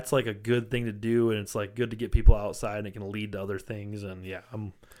think that's like a good thing to do, and it's like good to get people outside, and it can lead to other things. And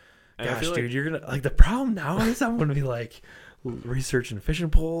gosh, dude, like, you're gonna like, the problem now is I'm gonna be like researching fishing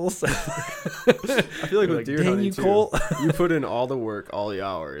poles. I feel like with deer hunting too, you put in all the work, all the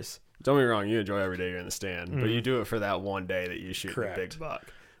hours. Don't get me wrong, you enjoy every day you're in the stand, but you do it for that one day that you shoot the big buck.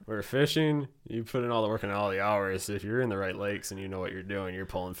 Where fishing, you put in all the work and all the hours. If you're in the right lakes and you know what you're doing, you're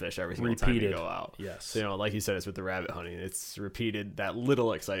pulling fish every single time you go out. Yes. So, like you said, it's with the rabbit hunting. It's repeated, that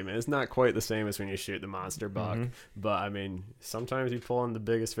little excitement. It's not quite the same as when you shoot the monster buck, but I mean, sometimes you pull in the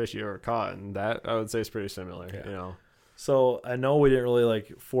biggest fish you ever caught, and that I would say is pretty similar. Yeah. So I know we didn't really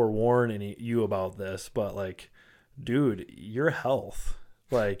like forewarn you about this, but like, dude, your health,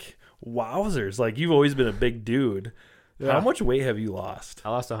 like, wowzers! Like, you've always been a big dude. Yeah. How much weight have you lost?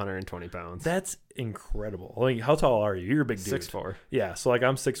 I lost 120 pounds. That's incredible. Like, how tall are you? You're a big dude. 6'4". Yeah, so like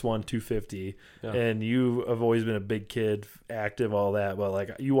I'm 6'1", 250, and you have always been a big kid, active, all that. But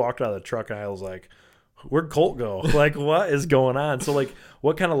like, you walked out of the truck, and I was like, where'd Colt go? Like, what is going on? So like,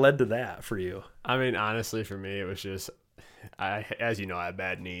 what kind of led to that for you? I mean, honestly, for me, it was just, as you know, I have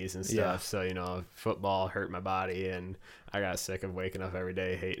bad knees and stuff. So, football hurt my body, and I got sick of waking up every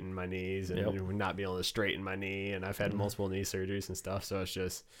day hating my knees and not being able to straighten my knee. And I've had multiple knee surgeries and stuff. So it's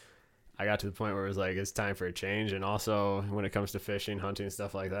just, I got to the point where it was like, it's time for a change. And also when it comes to fishing, hunting,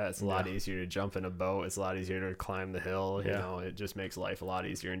 stuff like that, it's a lot easier to jump in a boat. It's a lot easier to climb the hill. You know, it just makes life a lot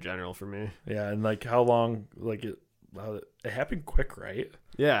easier in general for me. Yeah. And like, how long, like it happened quick, right?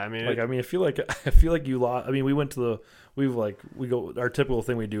 Yeah, I mean, I feel like you lost. I mean, we went to our typical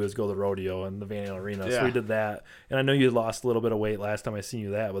thing we do is go to the rodeo and the Van Allen Arena. Yeah. So we did that, and I know you lost a little bit of weight last time I seen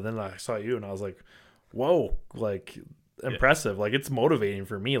you but then I saw you and I was like, whoa, like impressive. Like, it's motivating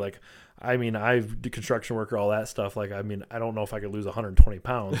for me. Like, I mean, I've did construction worker, all that stuff. Like, I mean, I don't know if I could lose 120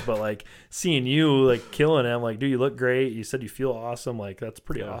 pounds, but like seeing you like killing it, I'm like, dude, you look great. You said you feel awesome. Like, that's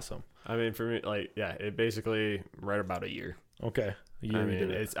pretty awesome. I mean, for me, like, yeah, it basically right about a year. Okay. I mean,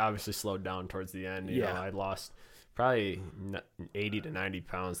 it's obviously slowed down towards the end. You know, I lost probably 80 to 90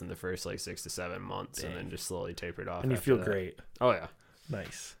 pounds in the first like 6 to 7 months, and then just slowly tapered off. And you feel great. Oh yeah.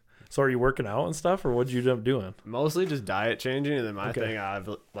 Nice. So are you working out and stuff, or what'd you end up doing? Mostly just diet changing, and then my thing, I've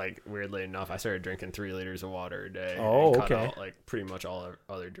like weirdly enough, I started drinking 3 liters of water a day. Oh, and okay. cut out, like pretty much all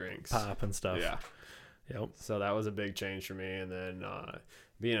other drinks. Pop and stuff. Yeah. Yep. So that was a big change for me, and then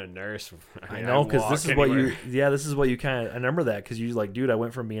being a nurse. I know, because this is what this is what you kind of, I remember that, because you like, dude, I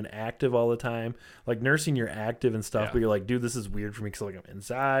went from being active all the time, like nursing, you're active and stuff, but you're like, dude, this is weird for me, because like I'm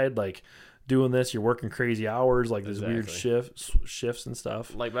inside, like doing this, you're working crazy hours, like this weird shifts and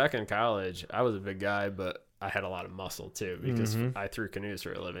stuff. Like back in college, I was a big guy, but I had a lot of muscle too, because I threw canoes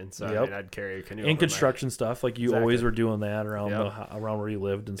for a living. So I mean, I'd carry a canoe in construction stuff, like you always were doing that around around where you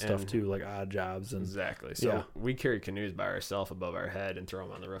lived and stuff too, like odd jobs and So we carried canoes by ourselves above our head and throw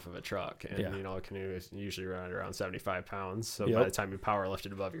them on the roof of a truck. And you know, a canoe is usually around 75 pounds. So by the time you power lift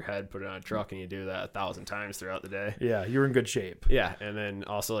it above your head, put it on a truck, and you do that 1,000 times throughout the day. Yeah, you're in good shape. Yeah, and then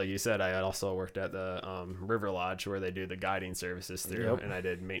also, like you said, I also worked at the River Lodge, where they do the guiding services through, and I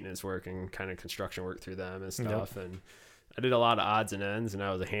did maintenance work and kind of construction work through them and stuff, and I did a lot of odds and ends, and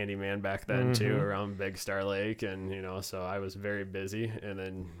I was a handyman back then too, around Big Star Lake, and you know, so I was very busy. And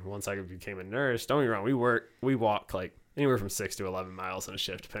then once I became a nurse, don't get me wrong, we walk like anywhere from 6 to 11 miles in a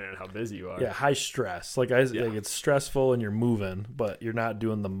shift, depending on how busy you are. Yeah, high stress. Like like it's stressful and you're moving, but you're not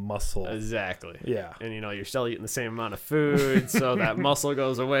doing the muscle. Exactly. Yeah. And you know, you're still eating the same amount of food, so that muscle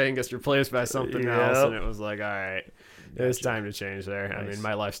goes away and gets replaced by something else. And it was like, all right, it's time to change there. Nice. I mean,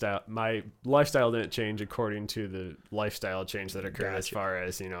 my lifestyle didn't change according to the lifestyle change that occurred as far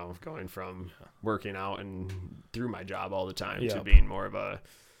as, you know, going from working out and through my job all the time to being more of a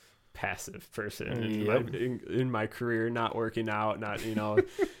passive person in my career, not working out, not, you know,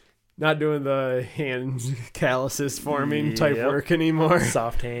 not doing the hand calluses forming type work anymore.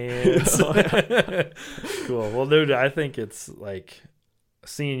 Soft hands. Cool. Well, dude, I think it's like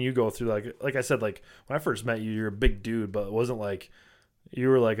seeing you go through, like I said, like when I first met you, you're a big dude, but it wasn't like you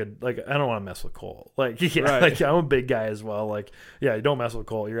were like I don't want to mess with Cole. Like, like I'm a big guy as well. Like, yeah, you don't mess with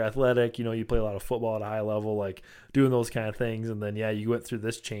Cole. You're athletic, you know, you play a lot of football at a high level, like doing those kind of things. And then, you went through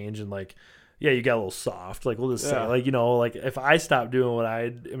this change and like, you got a little soft. Like, we'll just say, like, you know, like if I stop doing what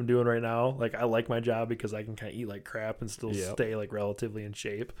I am doing right now, like I like my job because I can kind of eat like crap and still stay like relatively in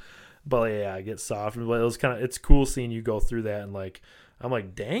shape. But I get soft. And it was it's cool seeing you go through that. And like, I'm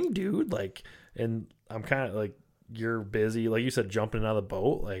like, dang, dude. Like, and I'm kind of like, you're busy. Like you said, jumping out of the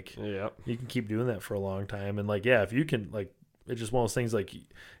boat. Like, you can keep doing that for a long time. And like, if you can, like, it's just one of those things, like,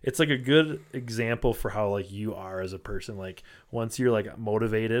 it's like a good example for how like you are as a person. Like, once you're like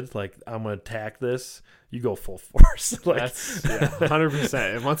motivated, like, I'm going to attack this, you go full force. Like, that's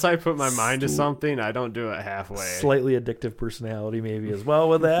 100%. And once I put my mind to something, I don't do it halfway. Slightly addictive personality maybe as well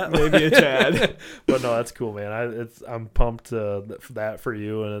with that. Maybe a tad. But no, that's cool, man. I'm pumped for that for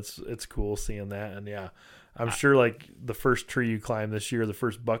you, and it's cool seeing that. And I'm sure like the first tree you climbed this year, the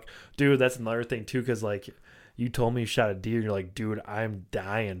first buck, dude, that's another thing too. Cause like you told me you shot a deer and you're like, dude, I'm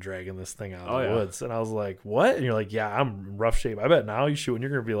dying dragging this thing out of the woods. And I was like, what? And you're like, yeah, I'm in rough shape. I bet now you shoot and you're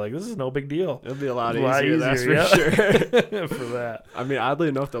going to be like, this is no big deal. It'll be a lot easier, that's for sure. For that. I mean, oddly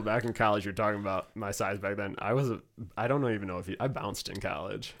enough though, back in college, you're talking about my size back then. I don't even know if I bounced in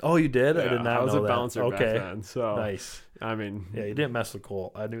college. Oh, you did? Yeah, I did not know I was that. a bouncer back then. So nice. I mean, yeah, you didn't mess with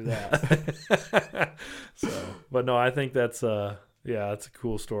Cole. I knew that. But no, I think that's that's a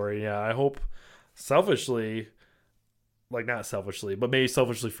cool story. Yeah, I hope selfishly, like not selfishly, but maybe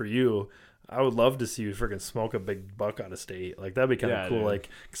selfishly for you, I would love to see you freaking smoke a big buck out of state. Like that'd be kind of cool. Dude. Like,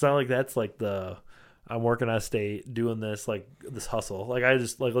 cause I like that's like I'm working out of state doing this, like this hustle. Like I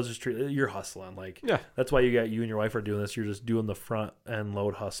just like, let's just treat you're hustling. Like, that's why you and your wife are doing this. You're just doing the front end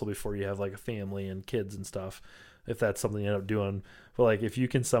load hustle before you have like a family and kids and stuff. If that's something you end up doing, but like if you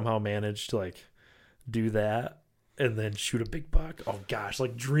can somehow manage to like do that and then shoot a big buck, oh gosh,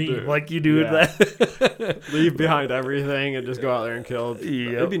 like dream. Dude, like you do that. Leave behind everything and just go out there and kill.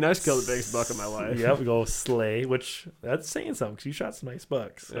 It'd be nice to kill the biggest buck of my life. We go slay, which that's saying something because you shot some nice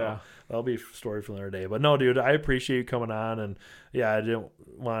bucks. So that'll be a story for another day. But no, dude, I appreciate you coming on, and I didn't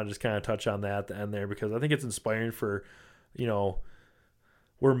want to just kind of touch on that at the end there because I think it's inspiring for,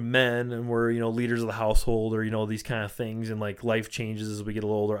 we're men and we're, leaders of the household or, these kind of things, and like life changes as we get a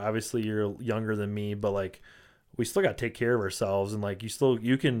little older. Obviously you're younger than me, but like we still got to take care of ourselves, and like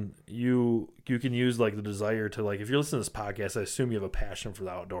you can use like the desire to, like, if you're listening to this podcast, I assume you have a passion for the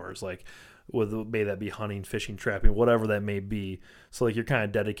outdoors, like may that be hunting, fishing, trapping, whatever that may be. So like you're kind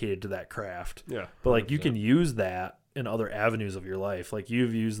of dedicated to that craft. Yeah. But like 100%. You can use that in other avenues of your life. Like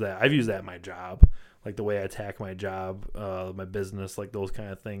you've used that. I've used that in my job. Like the way I attack my job, my business, like those kind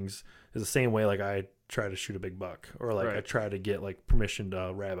of things is the same way. Like I try to shoot a big buck, or like I try to get like permission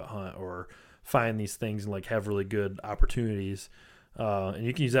to rabbit hunt or find these things and like have really good opportunities. And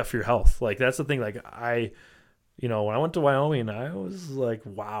you can use that for your health. Like that's the thing. Like when I went to Wyoming, I was like,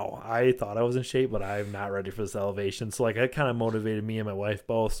 wow, I thought I was in shape, but I'm not ready for this elevation. So like that kind of motivated me and my wife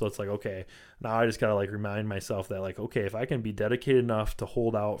both. So it's like, okay, now I just got to like remind myself that like, okay, if I can be dedicated enough to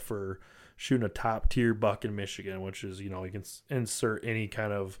hold out for shooting a top tier buck in Michigan, which is, you can insert any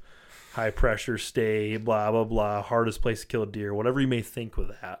kind of high pressure stay, blah, blah, blah, hardest place to kill a deer, whatever you may think with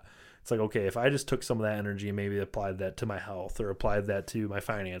that. It's like, okay, if I just took some of that energy and maybe applied that to my health or applied that to my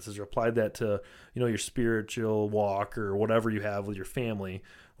finances or applied that to, your spiritual walk or whatever you have with your family,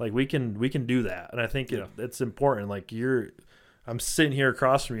 like we can do that. And I think it's important. Like I'm sitting here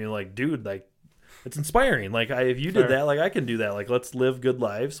across from you like, dude, like it's inspiring. Like if you did that, like I can do that. Like let's live good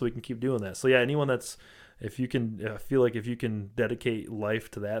lives so we can keep doing that. So yeah, anyone that's, if you can, I feel like if you can dedicate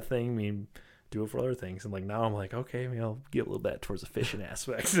life to that thing, I mean, do it for other things. And like now I'm like, okay, I'll get a little bit towards the fishing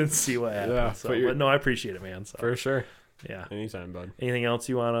aspects and see what happens. Yeah, so, but no, I appreciate it, man. So, for sure. Yeah. Anytime, bud. Anything else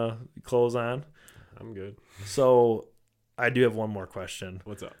you want to close on? I'm good. So I do have one more question.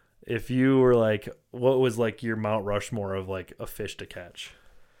 What's up? If you were like, what was like your Mount Rushmore of like a fish to catch?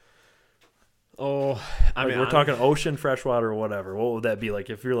 Oh, I mean, we're talking ocean, freshwater, or whatever. What would that be like?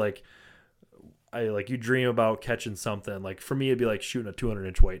 If you're like, you dream about catching something. Like for me, it'd be like shooting a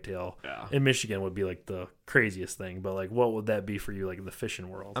 200-inch whitetail. Yeah. In Michigan would be like the craziest thing. But like, what would that be for you? Like in the fishing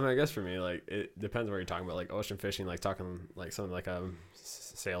world? I mean, I guess for me, like it depends what you're talking about. Like ocean fishing, like talking like something like a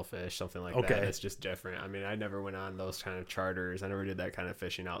sailfish, something like that. It's just different. I mean, I never went on those kind of charters. I never did that kind of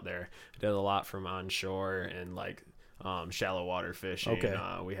fishing out there. I did a lot from onshore and like shallow water fishing. Okay.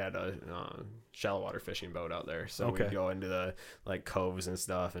 We had a shallow water fishing boat out there, so we'd go into the like coves and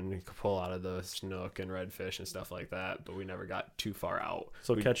stuff and pull out of the snook and redfish and stuff like that, but we never got too far out.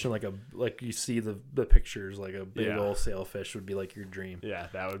 So catching like you see the pictures, like a big old sailfish would be like your dream. Yeah,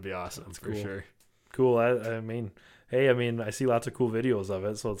 that would be awesome. That's for sure. Cool. I mean, hey, I see lots of cool videos of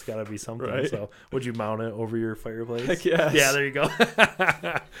it, so it's got to be something. Right? So would you mount it over your fireplace? Heck yes. Yeah, there you go.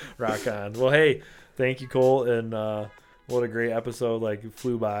 Rock on. Well, hey, thank you, Cole, and what a great episode. Like,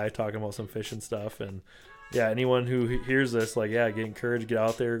 flew by talking about some fishing stuff. And, yeah, anyone who hears this, like, yeah, get encouraged, get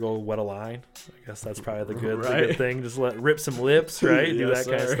out there, go wet a line. I guess that's probably the good thing. Just rip some lips, right? Do that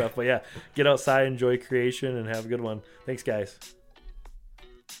kind of stuff. But, yeah, get outside, enjoy creation, and have a good one. Thanks, guys.